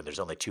 especially when there's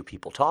only 2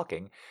 people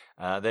talking,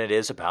 than it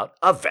is about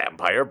a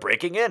vampire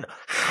breaking in.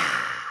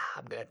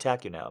 I'm going to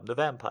attack you now. I'm the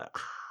vampire.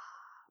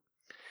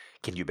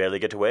 Can you barely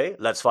get away?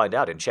 Let's find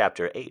out in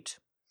Chapter 8.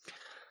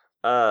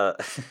 Uh,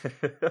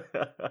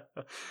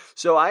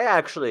 so I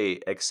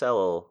actually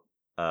excel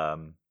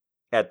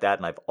at that,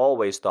 and I've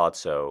always thought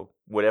so.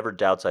 Whatever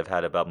doubts I've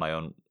had about my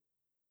own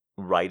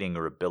writing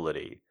or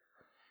ability,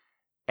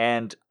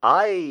 and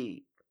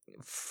I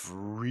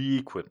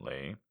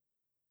frequently,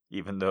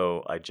 even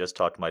though I just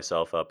talked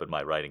myself up and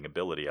my writing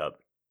ability up,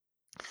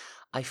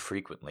 I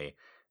frequently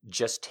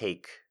just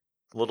take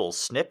little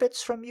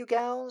snippets from you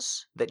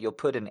gals that you'll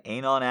put in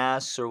Anon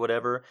Asks or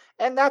whatever,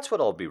 and that's what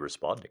I'll be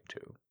responding to.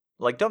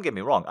 Like, don't get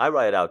me wrong, I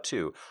write it out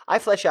too. I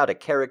flesh out a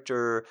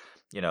character,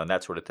 and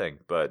that sort of thing.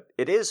 But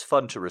it is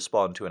fun to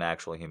respond to an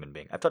actual human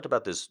being. I've talked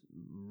about this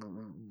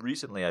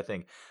recently, I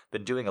think,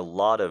 been doing a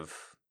lot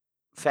of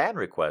fan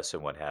requests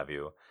and what have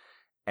you.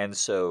 And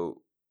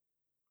so,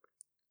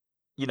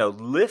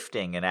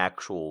 lifting an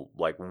actual,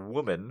 like,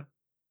 woman,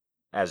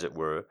 as it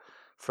were,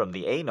 from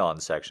the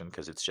Anon section,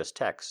 because it's just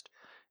text,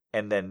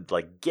 and then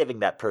like giving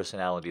that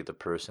personality to the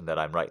person that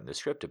I'm writing the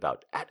script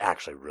about, that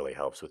actually really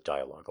helps with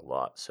dialogue a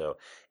lot. So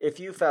if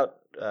you found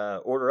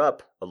Order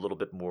Up a little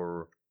bit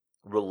more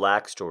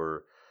relaxed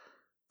or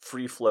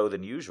free flow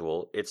than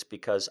usual, it's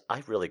because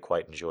I really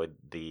quite enjoyed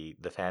the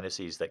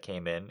fantasies that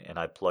came in, and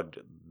I plugged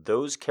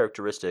those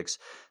characteristics,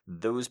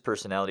 those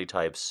personality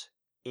types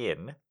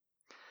in.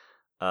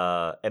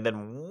 And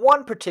then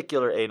one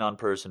particular Anon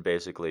person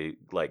basically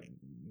like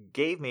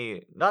gave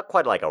me not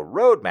quite like a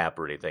roadmap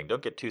or anything.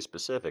 Don't get too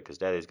specific because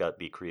Daddy's got to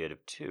be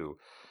creative too.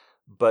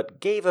 But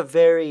gave a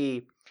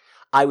very,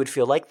 I would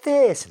feel like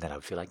this, and then I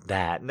would feel like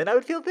that, and then I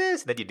would feel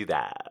this, and then you do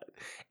that.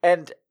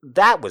 And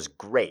that was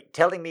great.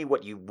 Telling me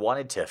what you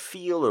wanted to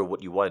feel or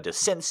what you wanted to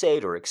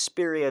sensate or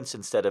experience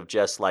instead of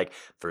just like,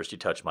 first you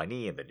touch my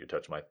knee and then you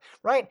touch my,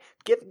 right?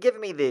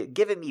 Giving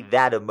me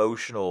that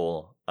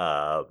emotional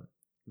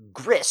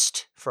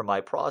grist for my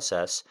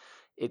process.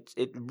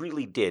 It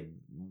really did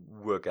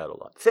work out a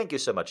lot. Thank you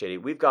so much, Eddie.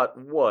 We've got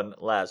one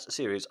last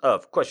series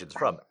of questions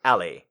from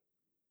Ali.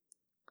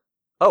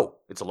 Oh,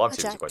 it's a long Hi,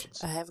 series Jack. of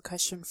questions. I have a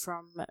question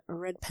from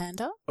Red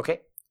Panda.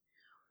 Okay.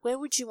 Where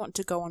would you want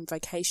to go on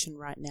vacation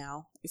right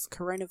now if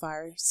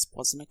coronavirus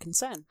wasn't a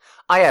concern?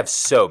 I have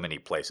so many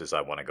places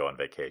I want to go on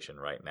vacation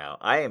right now.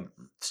 I am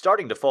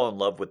starting to fall in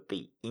love with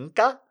the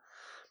Inca.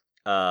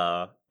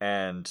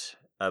 And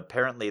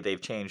apparently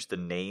they've changed the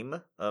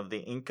name of the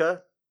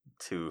Inca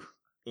to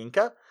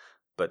Inca,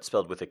 but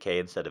spelled with a K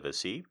instead of a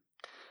C.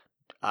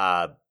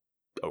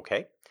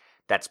 Okay.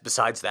 That's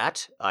besides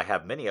that. I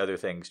have many other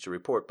things to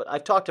report, but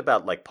I've talked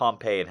about like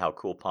Pompeii and how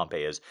cool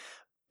Pompeii is.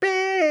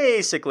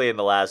 Basically, in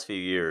the last few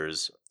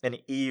years, an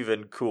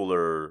even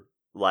cooler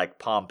like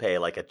Pompeii,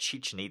 like a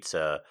Chichen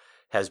Itza,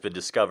 has been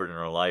discovered in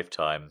our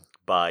lifetime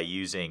by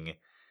using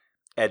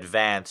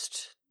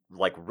advanced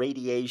like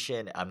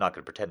radiation. I'm not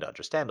going to pretend to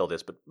understand all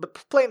this, but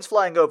planes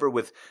flying over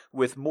with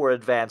more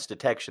advanced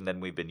detection than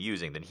we've been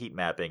using, than heat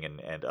mapping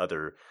and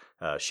other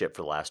shit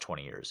for the last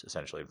 20 years,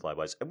 essentially, in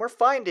flybys. And we're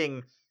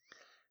finding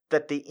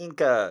that the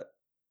Inca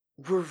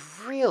were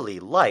really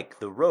like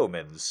the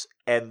Romans,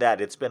 and that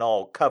it's been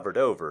all covered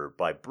over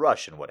by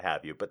brush and what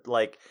have you. But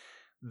like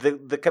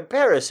the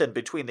comparison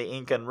between the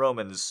Inca and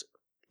Romans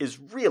is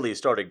really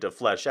starting to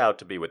flesh out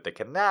to be with the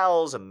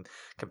canals and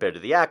compared to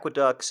the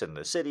aqueducts and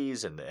the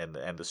cities and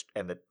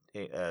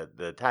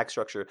the tax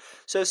structure.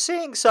 So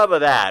seeing some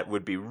of that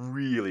would be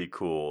really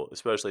cool,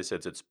 especially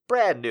since it's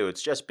brand new.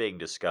 It's just being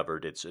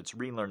discovered. It's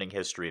relearning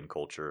history and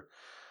culture.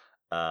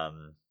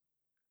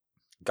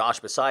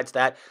 Gosh, besides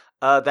that,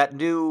 that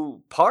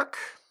new park,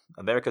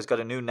 America's got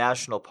a new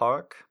national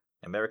park.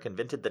 America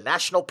invented the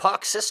national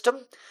park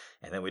system,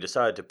 and then we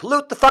decided to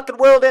pollute the fucking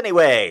world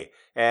anyway,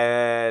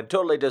 and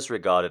totally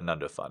disregard it and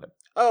underfund it.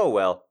 Oh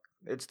well,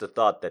 it's the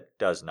thought that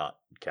does not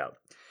count.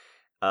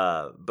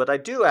 But I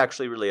do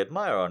actually really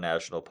admire our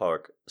national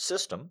park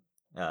system,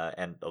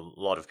 and a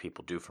lot of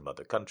people do from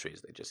other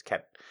countries. They just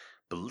can't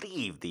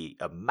believe the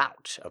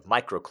amount of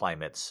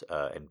microclimates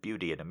and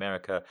beauty in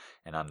America,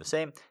 and I'm the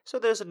same. So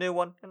there's a new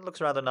one, and it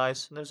looks rather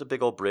nice, and there's a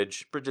big old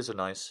bridge. Bridges are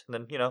nice.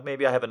 And then,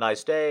 maybe I have a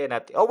nice day, and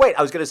oh wait,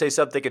 I was going to say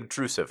something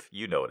intrusive.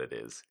 You know what it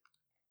is.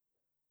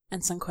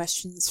 And some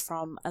questions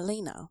from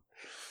Alina.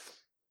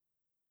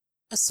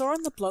 I saw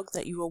on the blog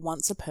that you were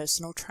once a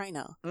personal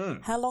trainer.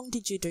 How long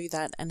did you do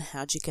that, and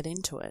how'd you get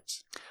into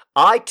it?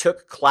 I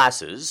took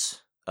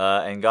classes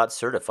and got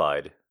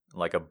certified,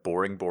 like a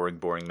boring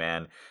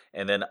man.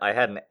 And then I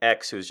had an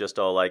ex who's just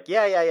all like,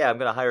 yeah, I'm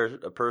going to hire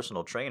a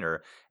personal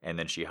trainer. And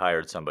then she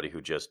hired somebody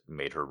who just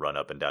made her run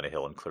up and down a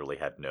hill and clearly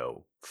had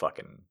no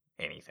fucking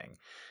anything.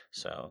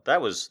 So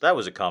that was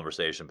a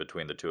conversation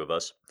between the two of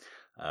us.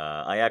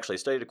 I actually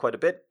studied it quite a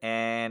bit,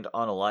 and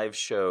on a live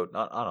show,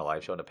 not on a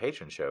live show, on a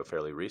patron show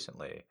fairly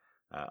recently,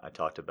 I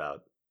talked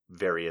about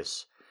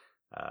various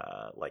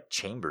like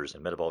chambers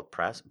and metabolic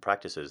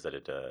practices that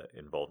it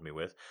involved me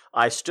with.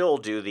 I still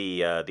do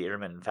the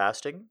intermittent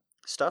fasting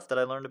stuff that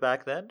I learned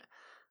back then.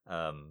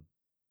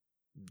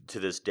 To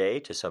this day,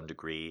 to some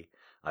degree,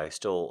 I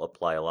still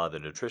apply a lot of the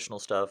nutritional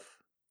stuff,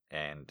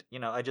 and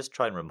I just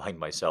try and remind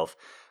myself,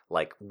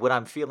 like when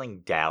I'm feeling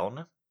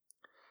down,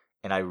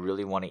 and I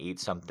really want to eat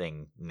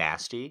something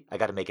nasty, I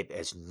got to make it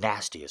as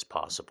nasty as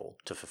possible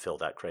to fulfill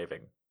that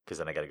craving, because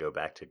then I got to go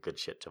back to good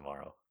shit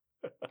tomorrow.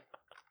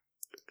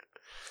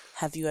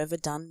 Have you ever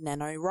done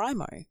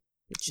NaNoWriMo,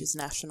 which is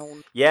National...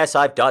 Yes,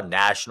 I've done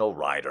National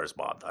Writers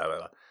Month.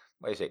 What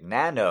do you say?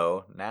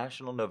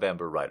 National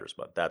November Writers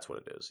Month. That's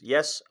what it is.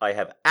 Yes, I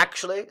have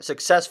actually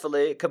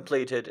successfully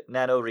completed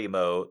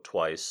NaNoWriMo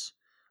twice.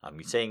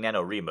 I'm saying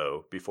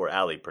NaNoWriMo before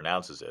Ali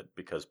pronounces it,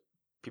 because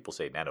people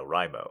say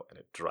NaNoWriMo, and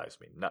it drives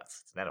me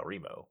nuts. It's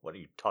NaNoWriMo. What are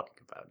you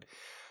talking about?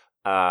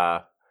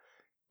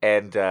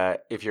 And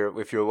if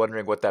you're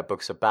wondering what that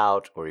book's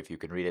about, or if you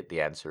can read it,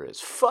 the answer is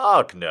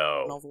fuck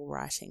no. Novel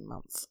Writing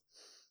Month.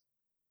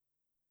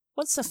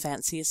 What's the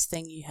fanciest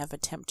thing you have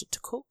attempted to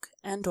cook,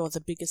 and or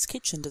the biggest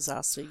kitchen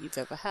disaster you've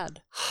ever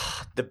had?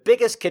 The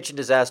biggest kitchen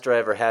disaster I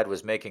ever had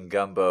was making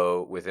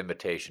gumbo with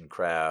imitation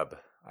crab.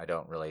 I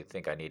don't really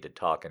think I need to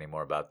talk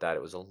anymore about that.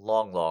 It was a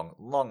long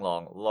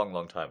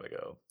time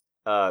ago.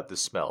 The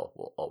smell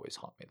will always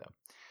haunt me, though.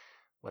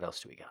 What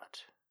else do we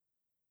got?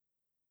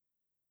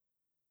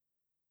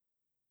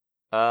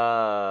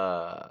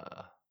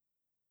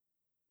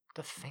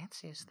 The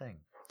fanciest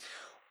thing.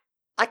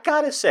 I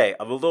gotta say,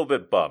 I'm a little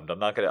bit bummed. I'm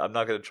not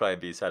gonna try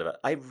and be sad about it.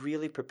 I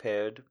really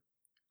prepared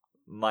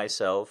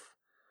myself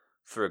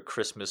for a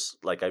Christmas.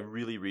 Like, I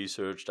really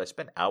researched. I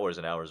spent hours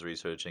and hours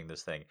researching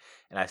this thing,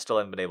 and I still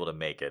haven't been able to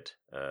make it.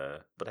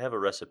 But I have a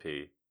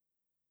recipe.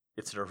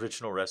 It's an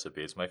original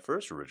recipe. It's my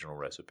first original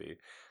recipe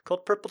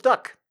called Purple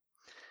Duck.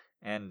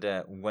 And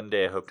one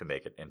day I hope to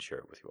make it and share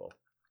it with you all.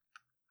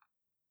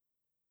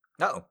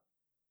 Uh-oh.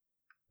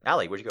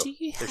 Allie, where'd you go? Do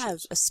you have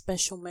a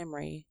special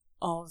memory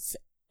of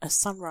a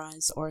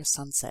sunrise or a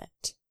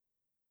sunset?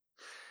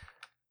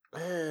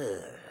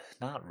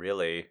 Not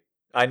really.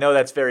 I know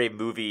that's very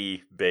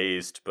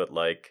movie-based, but,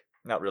 like,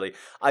 not really.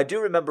 I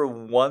do remember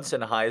once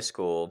in high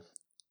school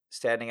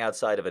standing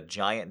outside of a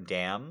giant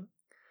dam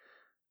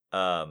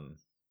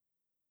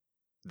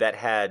that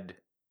had...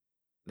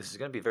 This is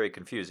going to be very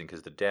confusing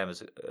because the dam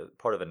is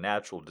part of a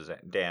natural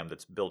dam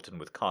that's built in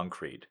with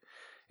concrete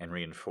and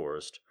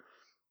reinforced.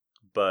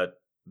 But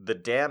the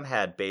dam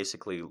had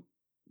basically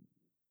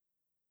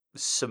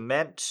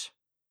cement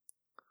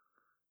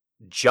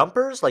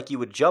jumpers, like you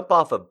would jump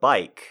off a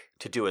bike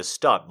to do a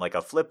stunt, like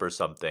a flip or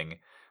something,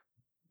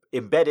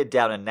 embedded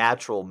down a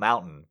natural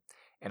mountain.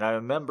 And I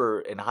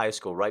remember in high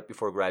school, right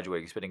before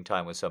graduating, spending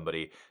time with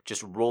somebody,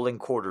 just rolling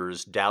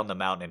quarters down the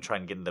mountain and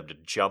trying to get them to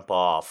jump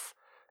off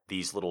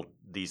these little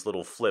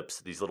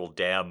flips, these little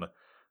dam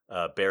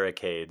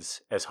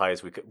barricades as high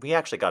as we could. We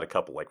actually got a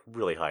couple like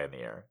really high in the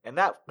air, and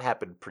that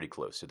happened pretty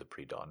close to the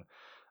pre-dawn.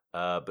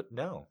 But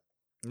no,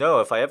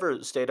 if I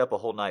ever stayed up a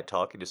whole night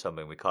talking to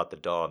somebody and we caught the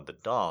dawn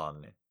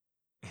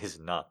is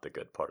not the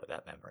good part of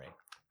that memory.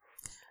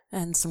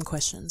 And some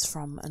questions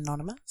from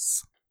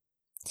Anonymous.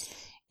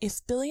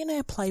 If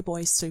billionaire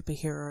Playboy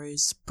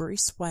superheroes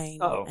Bruce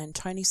Wayne and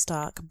Tony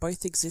Stark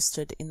both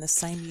existed in the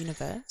same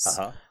universe,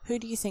 who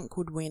do you think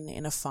would win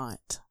in a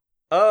fight?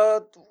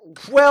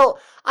 Well,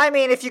 I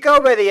mean, if you go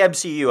by the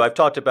MCU, I've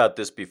talked about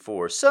this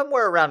before.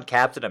 Somewhere around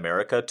Captain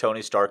America,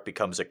 Tony Stark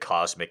becomes a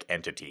cosmic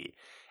entity,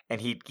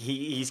 and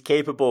he's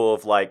capable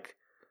of like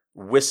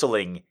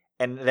whistling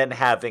and then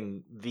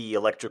having the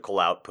electrical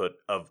output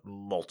of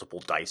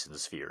multiple Dyson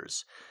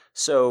spheres.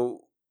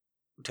 So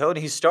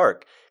Tony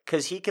Stark,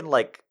 because he can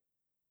like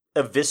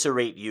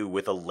eviscerate you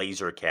with a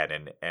laser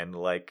cannon, and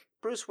like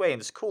Bruce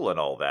Wayne's cool and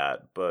all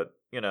that, but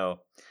you know,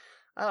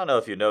 I don't know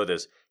if you know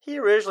this. He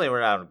originally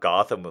went around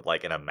Gotham with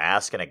like in a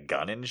mask and a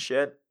gun and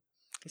shit.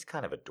 He's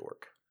kind of a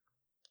dork.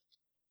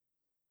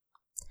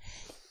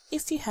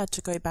 If you had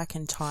to go back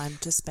in time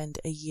to spend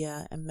a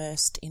year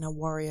immersed in a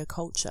warrior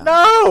culture,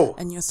 no,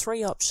 and your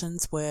three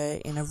options were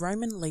in a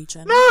Roman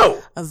legion,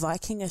 no, a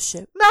Viking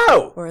ship,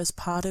 no, or as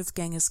part of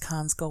Genghis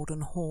Khan's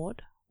Golden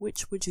Horde,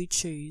 which would you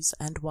choose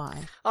and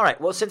why? All right,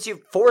 well, since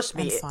you forced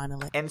me,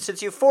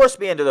 since you forced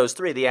me into those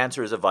three, the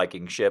answer is a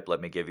Viking ship.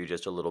 Let me give you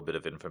just a little bit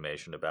of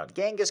information about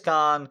Genghis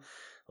Khan,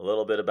 a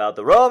little bit about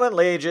the Roman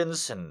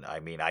legions, and I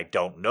mean, I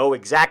don't know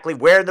exactly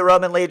where the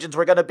Roman legions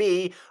were going to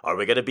be. Are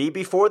we going to be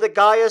before the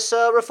Gaius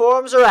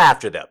reforms or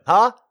after them,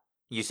 huh?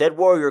 You said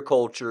warrior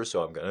culture,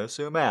 so I'm going to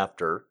assume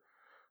after.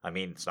 I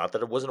mean, it's not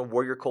that it wasn't a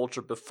warrior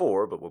culture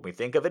before, but when we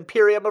think of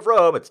Imperium of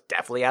Rome, it's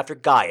definitely after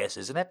Gaius,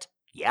 isn't it?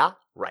 Yeah?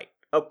 Right.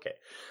 Okay.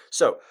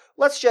 So,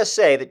 let's just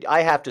say that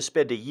I have to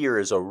spend a year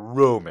as a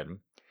Roman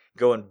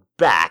going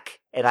back,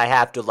 and I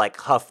have to, like,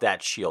 huff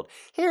that shield.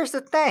 Here's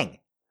the thing.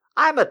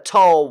 I'm a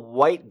tall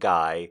white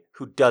guy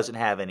who doesn't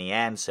have any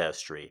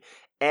ancestry,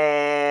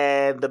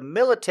 and the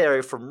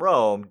military from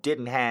Rome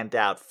didn't hand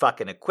out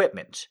fucking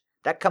equipment.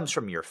 That comes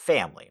from your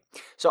family.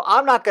 So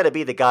I'm not going to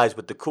be the guys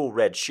with the cool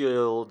red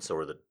shields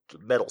or the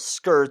metal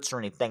skirts or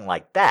anything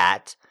like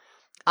that.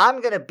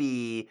 I'm going to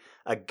be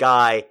a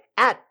guy,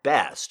 at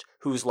best,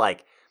 who's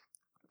like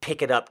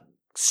picking up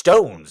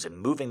stones and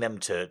moving them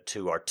to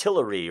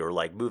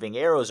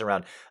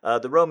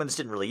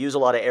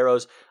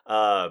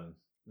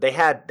they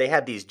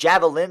had these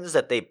javelins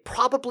that they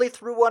probably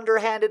threw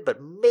underhanded,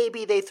 but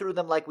maybe they threw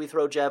them like we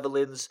throw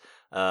javelins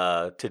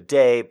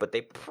today, but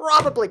they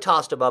probably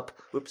tossed them up.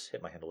 Oops,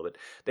 hit my hand a little bit.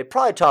 They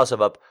probably tossed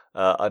them up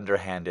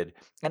underhanded.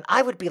 And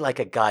I would be like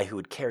a guy who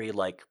would carry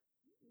like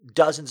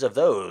dozens of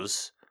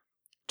those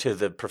to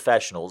the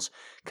professionals,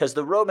 because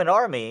the Roman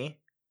army,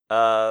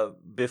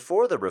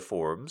 before the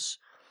reforms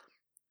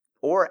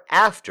or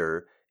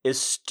after, is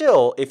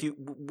still,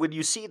 when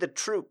you see the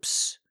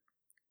troops,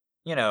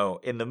 you know,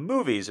 in the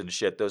movies and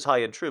shit, those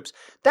high-end troops,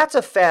 that's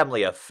a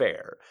family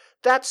affair.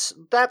 That's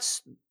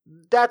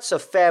a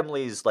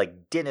family's,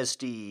 like,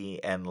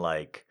 dynasty, and,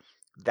 like,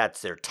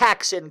 that's their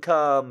tax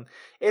income.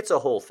 It's a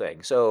whole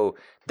thing. So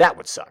that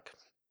would suck.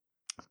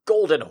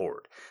 Golden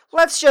Horde.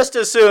 Let's just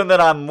assume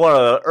that I'm one of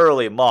the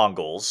early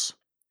Mongols.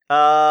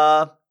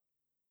 And,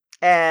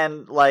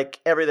 like,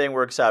 everything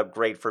works out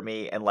great for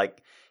me, and,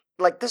 like,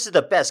 this is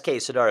the best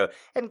case scenario.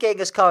 And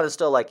Genghis Khan is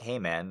still like, hey,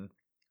 man,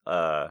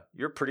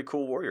 you're a pretty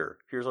cool warrior.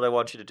 Here's what I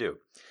want you to do.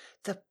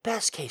 The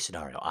best case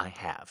scenario I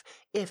have,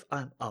 if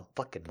I'm a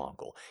fucking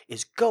Mongol,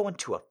 is going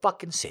to a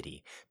fucking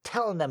city,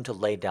 telling them to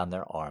lay down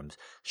their arms,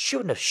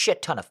 shooting a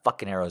shit ton of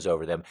fucking arrows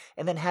over them,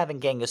 and then having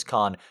Genghis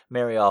Khan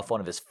marry off one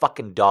of his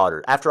fucking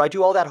daughters. After I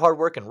do all that hard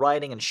work and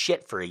writing and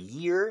shit for a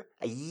year,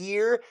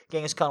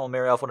 Genghis Khan will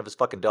marry off one of his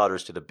fucking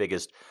daughters to the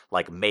biggest,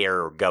 like,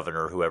 mayor or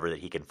governor, whoever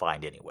that he can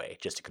find anyway,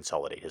 just to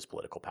consolidate his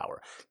political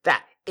power.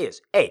 That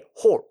is a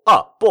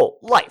horrible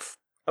life.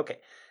 Okay.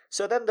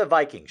 So then the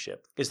Viking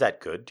ship. Is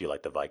that good? Do you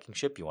like the Viking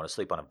ship? You want to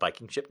sleep on a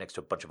Viking ship next to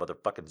a bunch of other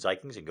fucking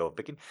Vikings and go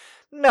Viking?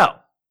 No.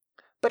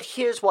 But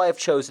here's why I've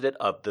chosen it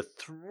of the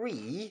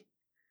three.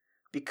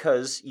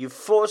 Because you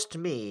forced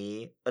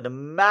me, an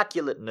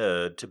immaculate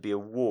nerd, to be a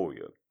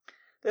warrior.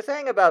 The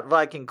thing about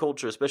Viking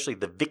culture, especially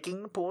the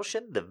Viking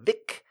portion, the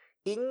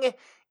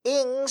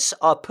Ings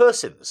are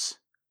persons.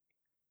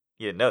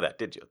 You didn't know that,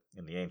 did you?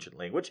 In the ancient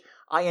language,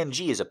 ing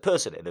is a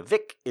person, and a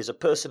Vic is a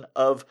person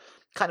of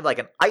kind of like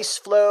an ice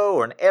flow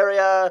or an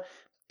area.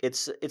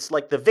 It's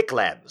like the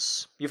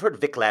Viclands. You've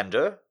heard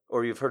Viclander,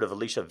 or you've heard of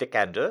Alicia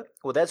Vikander.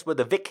 Well, that's where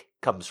the Vic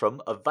comes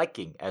from, a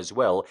Viking as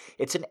well.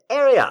 It's an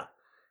area.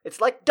 It's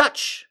like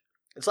Dutch.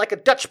 It's like a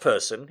Dutch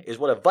person is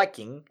what a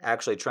Viking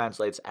actually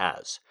translates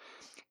as.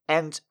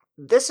 And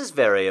this is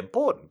very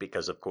important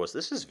because, of course,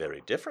 this is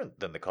very different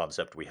than the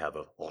concept we have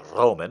of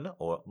Roman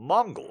or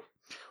Mongol.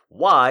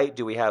 Why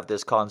do we have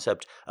this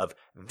concept of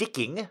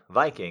Viking,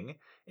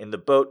 in the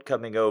boat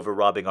coming over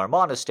robbing our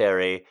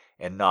monastery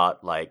and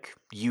not, like,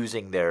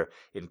 using their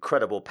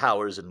incredible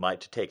powers and might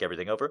to take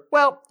everything over?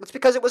 Well, it's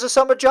because it was a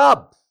summer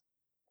job.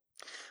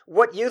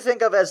 What you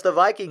think of as the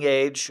Viking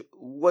Age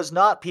was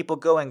not people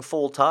going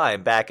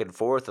full-time back and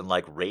forth and,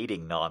 like,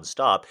 raiding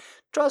nonstop.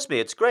 Trust me,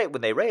 it's great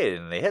when they raided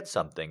and they hit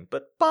something,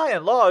 but by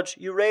and large,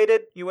 you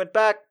raided, you went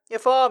back, you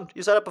farmed,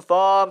 you set up a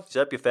farm, you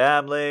set up your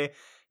family.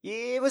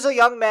 It was a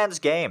young man's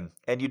game,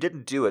 and you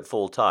didn't do it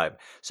full-time.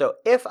 So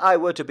if I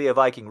were to be a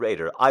Viking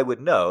raider, I would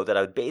know that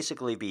I would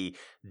basically be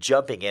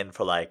jumping in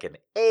for like an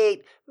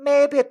 8,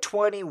 maybe a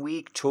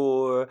 20-week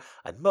tour.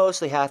 I'd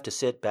mostly have to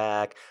sit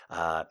back.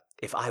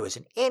 If I was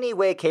in any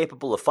way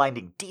capable of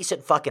finding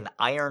decent fucking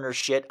iron or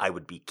shit, I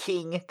would be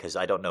king, because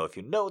I don't know if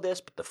you know this,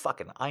 but the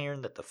fucking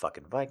iron that the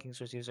fucking Vikings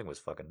was using was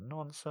fucking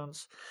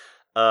nonsense.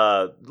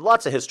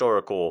 Lots of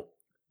historical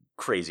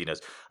craziness.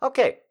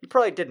 Okay, you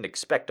probably didn't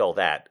expect all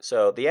that.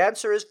 So the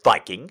answer is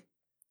Viking.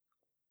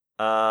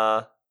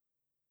 And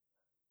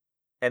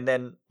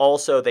then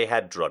also they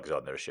had drugs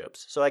on their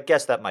ships. So I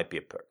guess that might be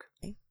a perk.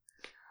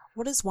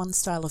 What is one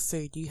style of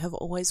food you have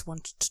always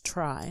wanted to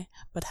try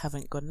but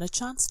haven't gotten a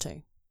chance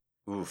to?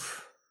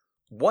 Oof.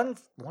 One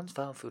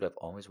style of food I've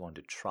always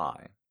wanted to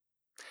try.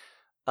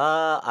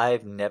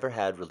 I've never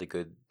had really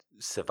good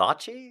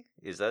ceviche.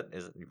 Is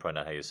you probably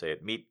know how you say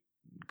it? Meat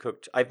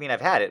cooked. I mean, I've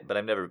had it, but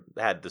I've never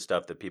had the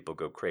stuff that people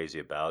go crazy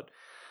about.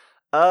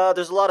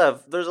 There's a lot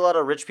of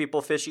rich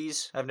people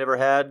fishies I've never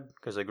had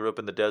because I grew up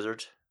in the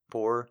desert,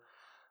 poor.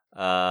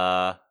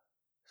 So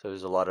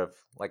there's a lot of,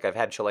 like, I've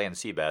had Chilean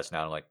sea bass now.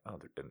 And I'm like, oh,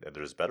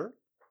 there's better.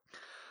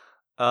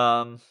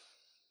 Yeah.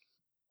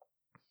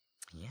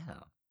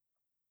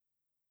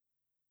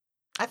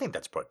 I think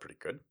that's probably pretty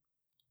good.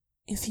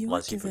 If you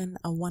were given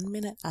a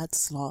 1-minute ad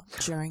slot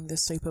during the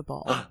Super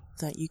Bowl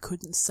that you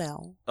couldn't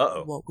sell,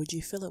 what would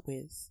you fill it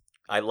with?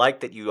 I like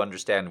that you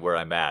understand where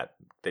I'm at,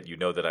 that you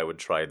know that I would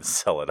try and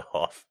sell it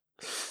off.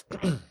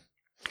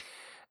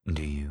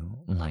 Do you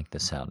like the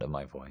sound of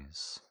my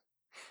voice?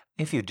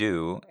 If you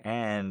do,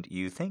 and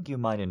you think you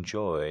might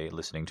enjoy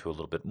listening to a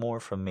little bit more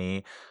from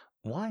me,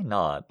 why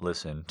not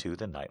listen to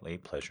the Nightly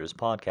Pleasures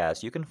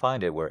podcast? You can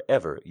find it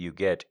wherever you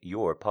get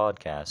your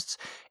podcasts.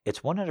 It's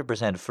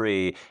 100%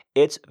 free.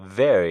 It's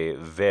very,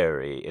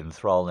 very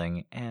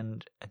enthralling.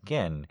 And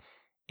again,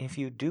 if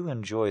you do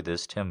enjoy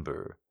this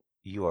timber,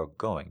 you are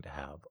going to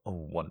have a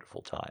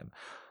wonderful time.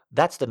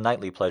 That's the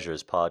Nightly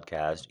Pleasures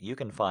podcast. You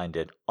can find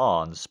it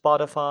on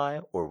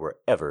Spotify or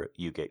wherever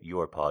you get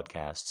your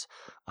podcasts.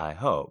 I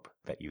hope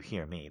that you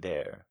hear me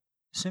there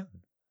soon.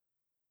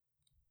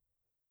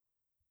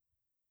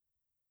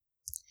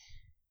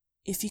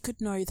 If you could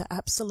know the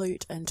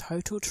absolute and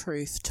total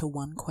truth to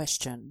one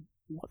question,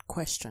 what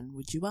question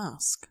would you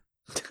ask?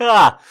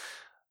 Am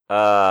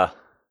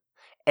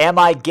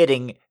I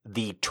getting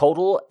the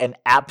total and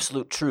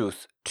absolute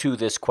truth to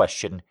this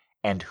question,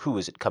 and who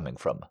is it coming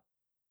from?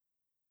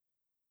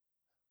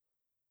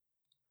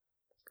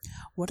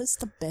 What is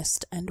the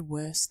best and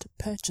worst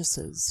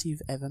purchases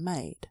you've ever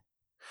made?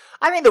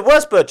 I mean, the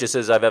worst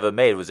purchases I've ever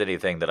made was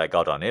anything that I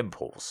got on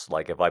impulse.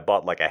 Like if I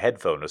bought like a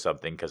headphone or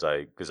something because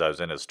I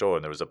was in a store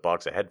and there was a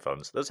box of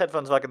headphones. Those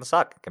headphones fucking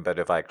suck compared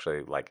to if I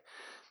actually like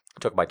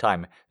took my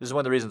time. This is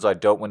one of the reasons I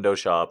don't window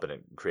shop, and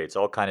it creates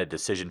all kind of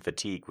decision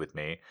fatigue with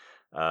me.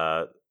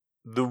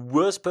 The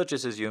worst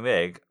purchases you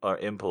make are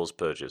impulse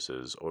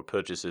purchases, or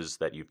purchases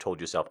that you've told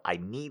yourself, I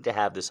need to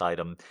have this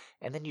item,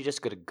 and then you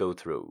just got to go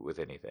through with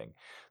anything.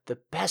 The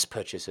best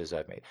purchases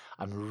I've made,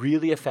 I'm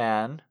really a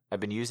fan, I've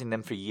been using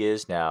them for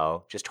years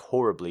now, just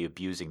horribly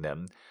abusing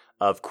them,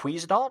 of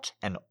Cuisinart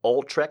and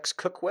Ultrex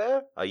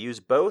cookware. I use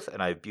both,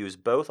 and I've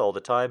used both all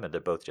the time, and they're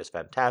both just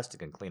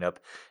fantastic and clean up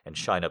and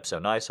shine up so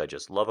nice. I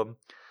just love them.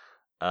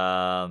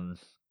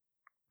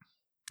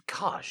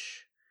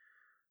 Gosh,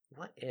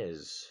 what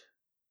is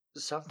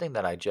something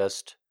that I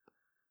just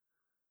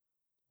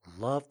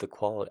love the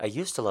quality? I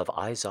used to love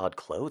Izod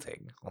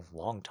clothing a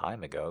long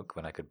time ago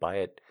when I could buy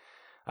it.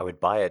 I would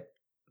buy it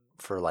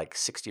for like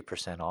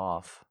 60%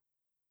 off,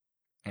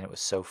 and it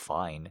was so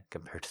fine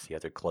compared to the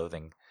other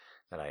clothing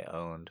that I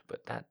owned,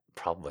 but that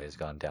probably has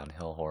gone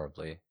downhill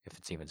horribly, if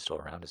it's even still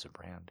around as a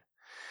brand.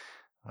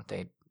 Aren't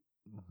they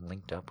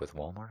linked up with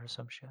Walmart or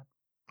some shit?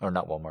 Or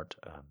not Walmart,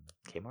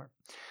 Kmart?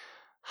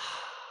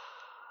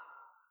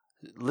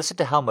 Listen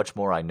to how much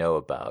more I know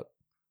about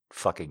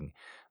fucking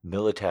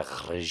military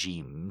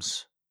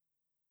regimes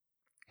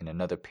in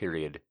another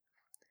period,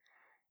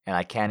 and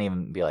I can't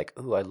even be like,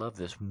 ooh, I love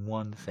this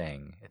one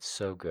thing. It's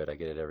so good, I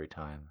get it every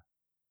time.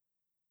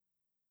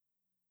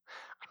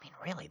 I mean,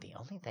 really, the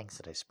only things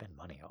that I spend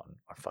money on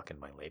are fucking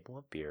my label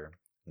of beer,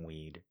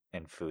 weed,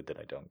 and food that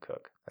I don't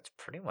cook. That's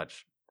pretty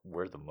much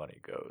where the money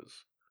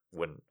goes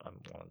when I'm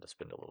wanting to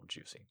spend a little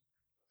juicy.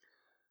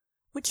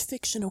 Which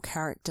fictional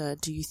character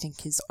do you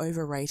think is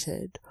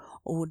overrated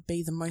or would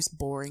be the most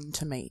boring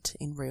to meet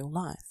in real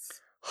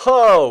life?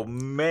 Oh,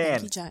 man.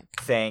 Thank you, Jack.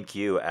 Thank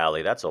you,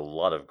 Allie. That's a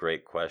lot of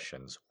great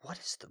questions.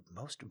 What's the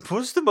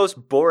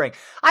most boring?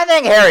 I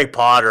think Harry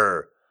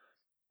Potter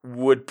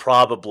would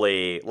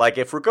probably, like,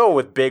 if we're going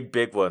with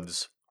big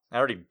ones, I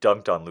already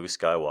dunked on Luke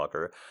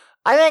Skywalker.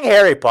 I think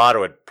Harry Potter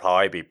would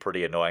probably be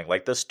pretty annoying.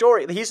 Like, the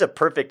story, he's a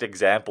perfect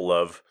example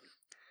of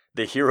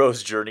the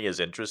hero's journey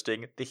is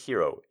interesting. The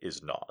hero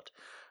is not.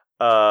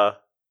 I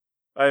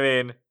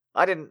mean,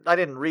 I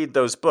didn't read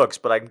those books,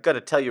 but I'm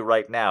gonna tell you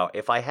right now,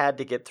 if I had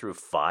to get through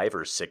 5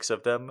 or 6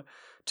 of them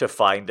to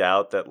find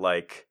out that,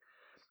 like,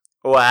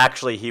 well,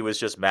 actually, he was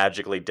just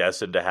magically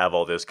destined to have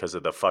all this because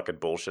of the fucking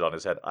bullshit on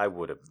his head, I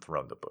would have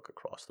thrown the book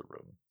across the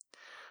room.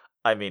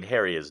 I mean,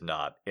 Harry is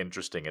not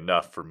interesting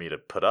enough for me to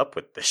put up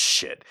with this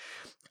shit.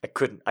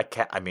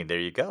 I mean, there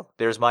you go.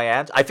 There's my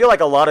answer. I feel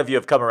like a lot of you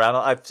have come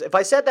around. If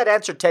I said that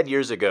answer 10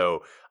 years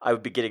ago, I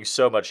would be getting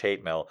so much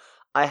hate mail.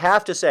 I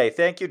have to say,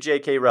 thank you,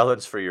 J.K. Rowling,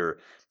 for your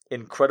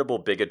incredible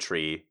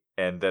bigotry,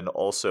 and then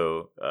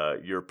also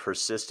your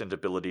persistent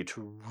ability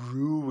to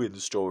ruin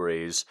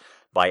stories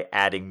by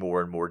adding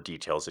more and more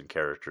details and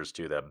characters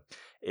to them.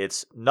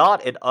 It's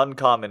not an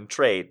uncommon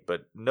trait,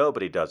 but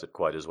nobody does it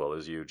quite as well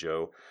as you,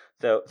 Joe.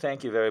 So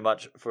thank you very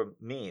much from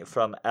me,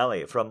 from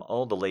Ellie, from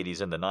all the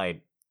ladies in the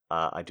night.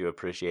 I do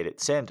appreciate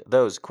it. Send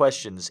those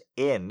questions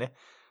in.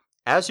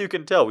 As you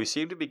can tell, we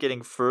seem to be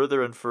getting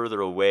further and further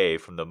away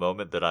from the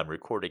moment that I'm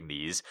recording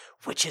these,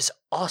 which is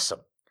awesome.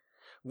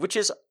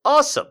 Isn't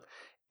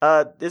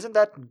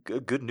that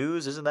good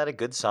news? Isn't that a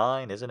good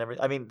sign?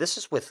 I mean, this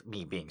is with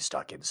me being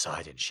stuck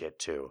inside and shit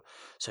too.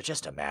 So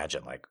just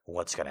imagine, like,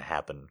 what's gonna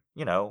happen,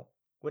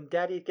 when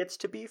Daddy gets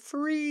to be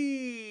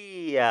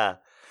free.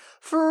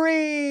 Free!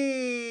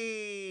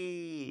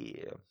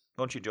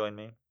 Won't you join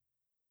me?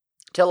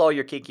 Tell all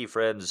your kinky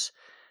friends.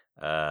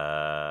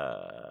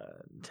 Tell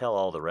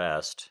all the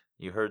rest.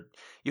 You heard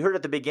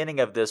at the beginning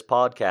of this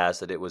podcast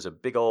that it was a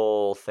big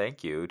ol'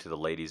 thank you to the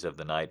ladies of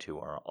the night who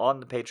are on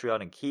the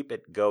Patreon and keep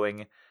it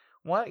going.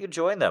 Why don't you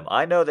join them?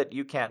 I know that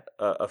you can't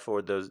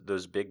afford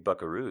those big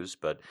buckaroos,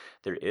 but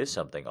there is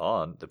something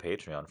on the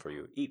Patreon for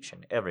you each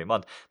and every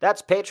month.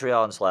 That's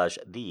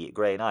Patreon/The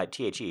Grey Knight,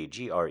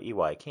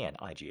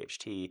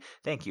 TheGreykNIGHT.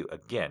 Thank you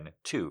again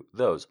to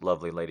those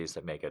lovely ladies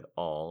that make it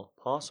all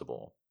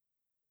possible.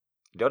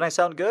 Don't I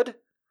sound good?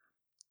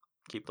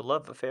 Keep the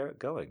love affair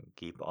going.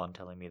 Keep on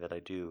telling me that I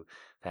do.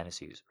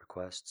 Fantasies,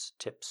 requests,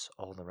 tips,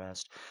 all the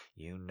rest.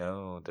 You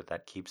know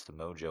that keeps the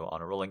mojo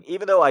on a rolling,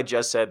 even though I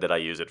just said that I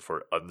use it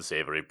for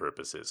unsavory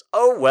purposes.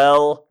 Oh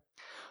well.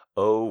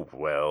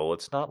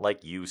 It's not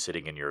like you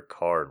sitting in your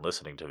car and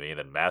listening to me and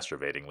then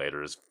masturbating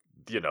later is,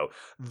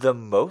 the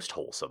most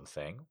wholesome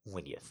thing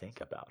when you think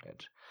about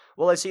it.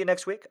 Will I see you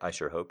next week? I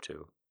sure hope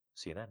to.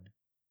 See you then.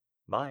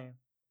 Bye.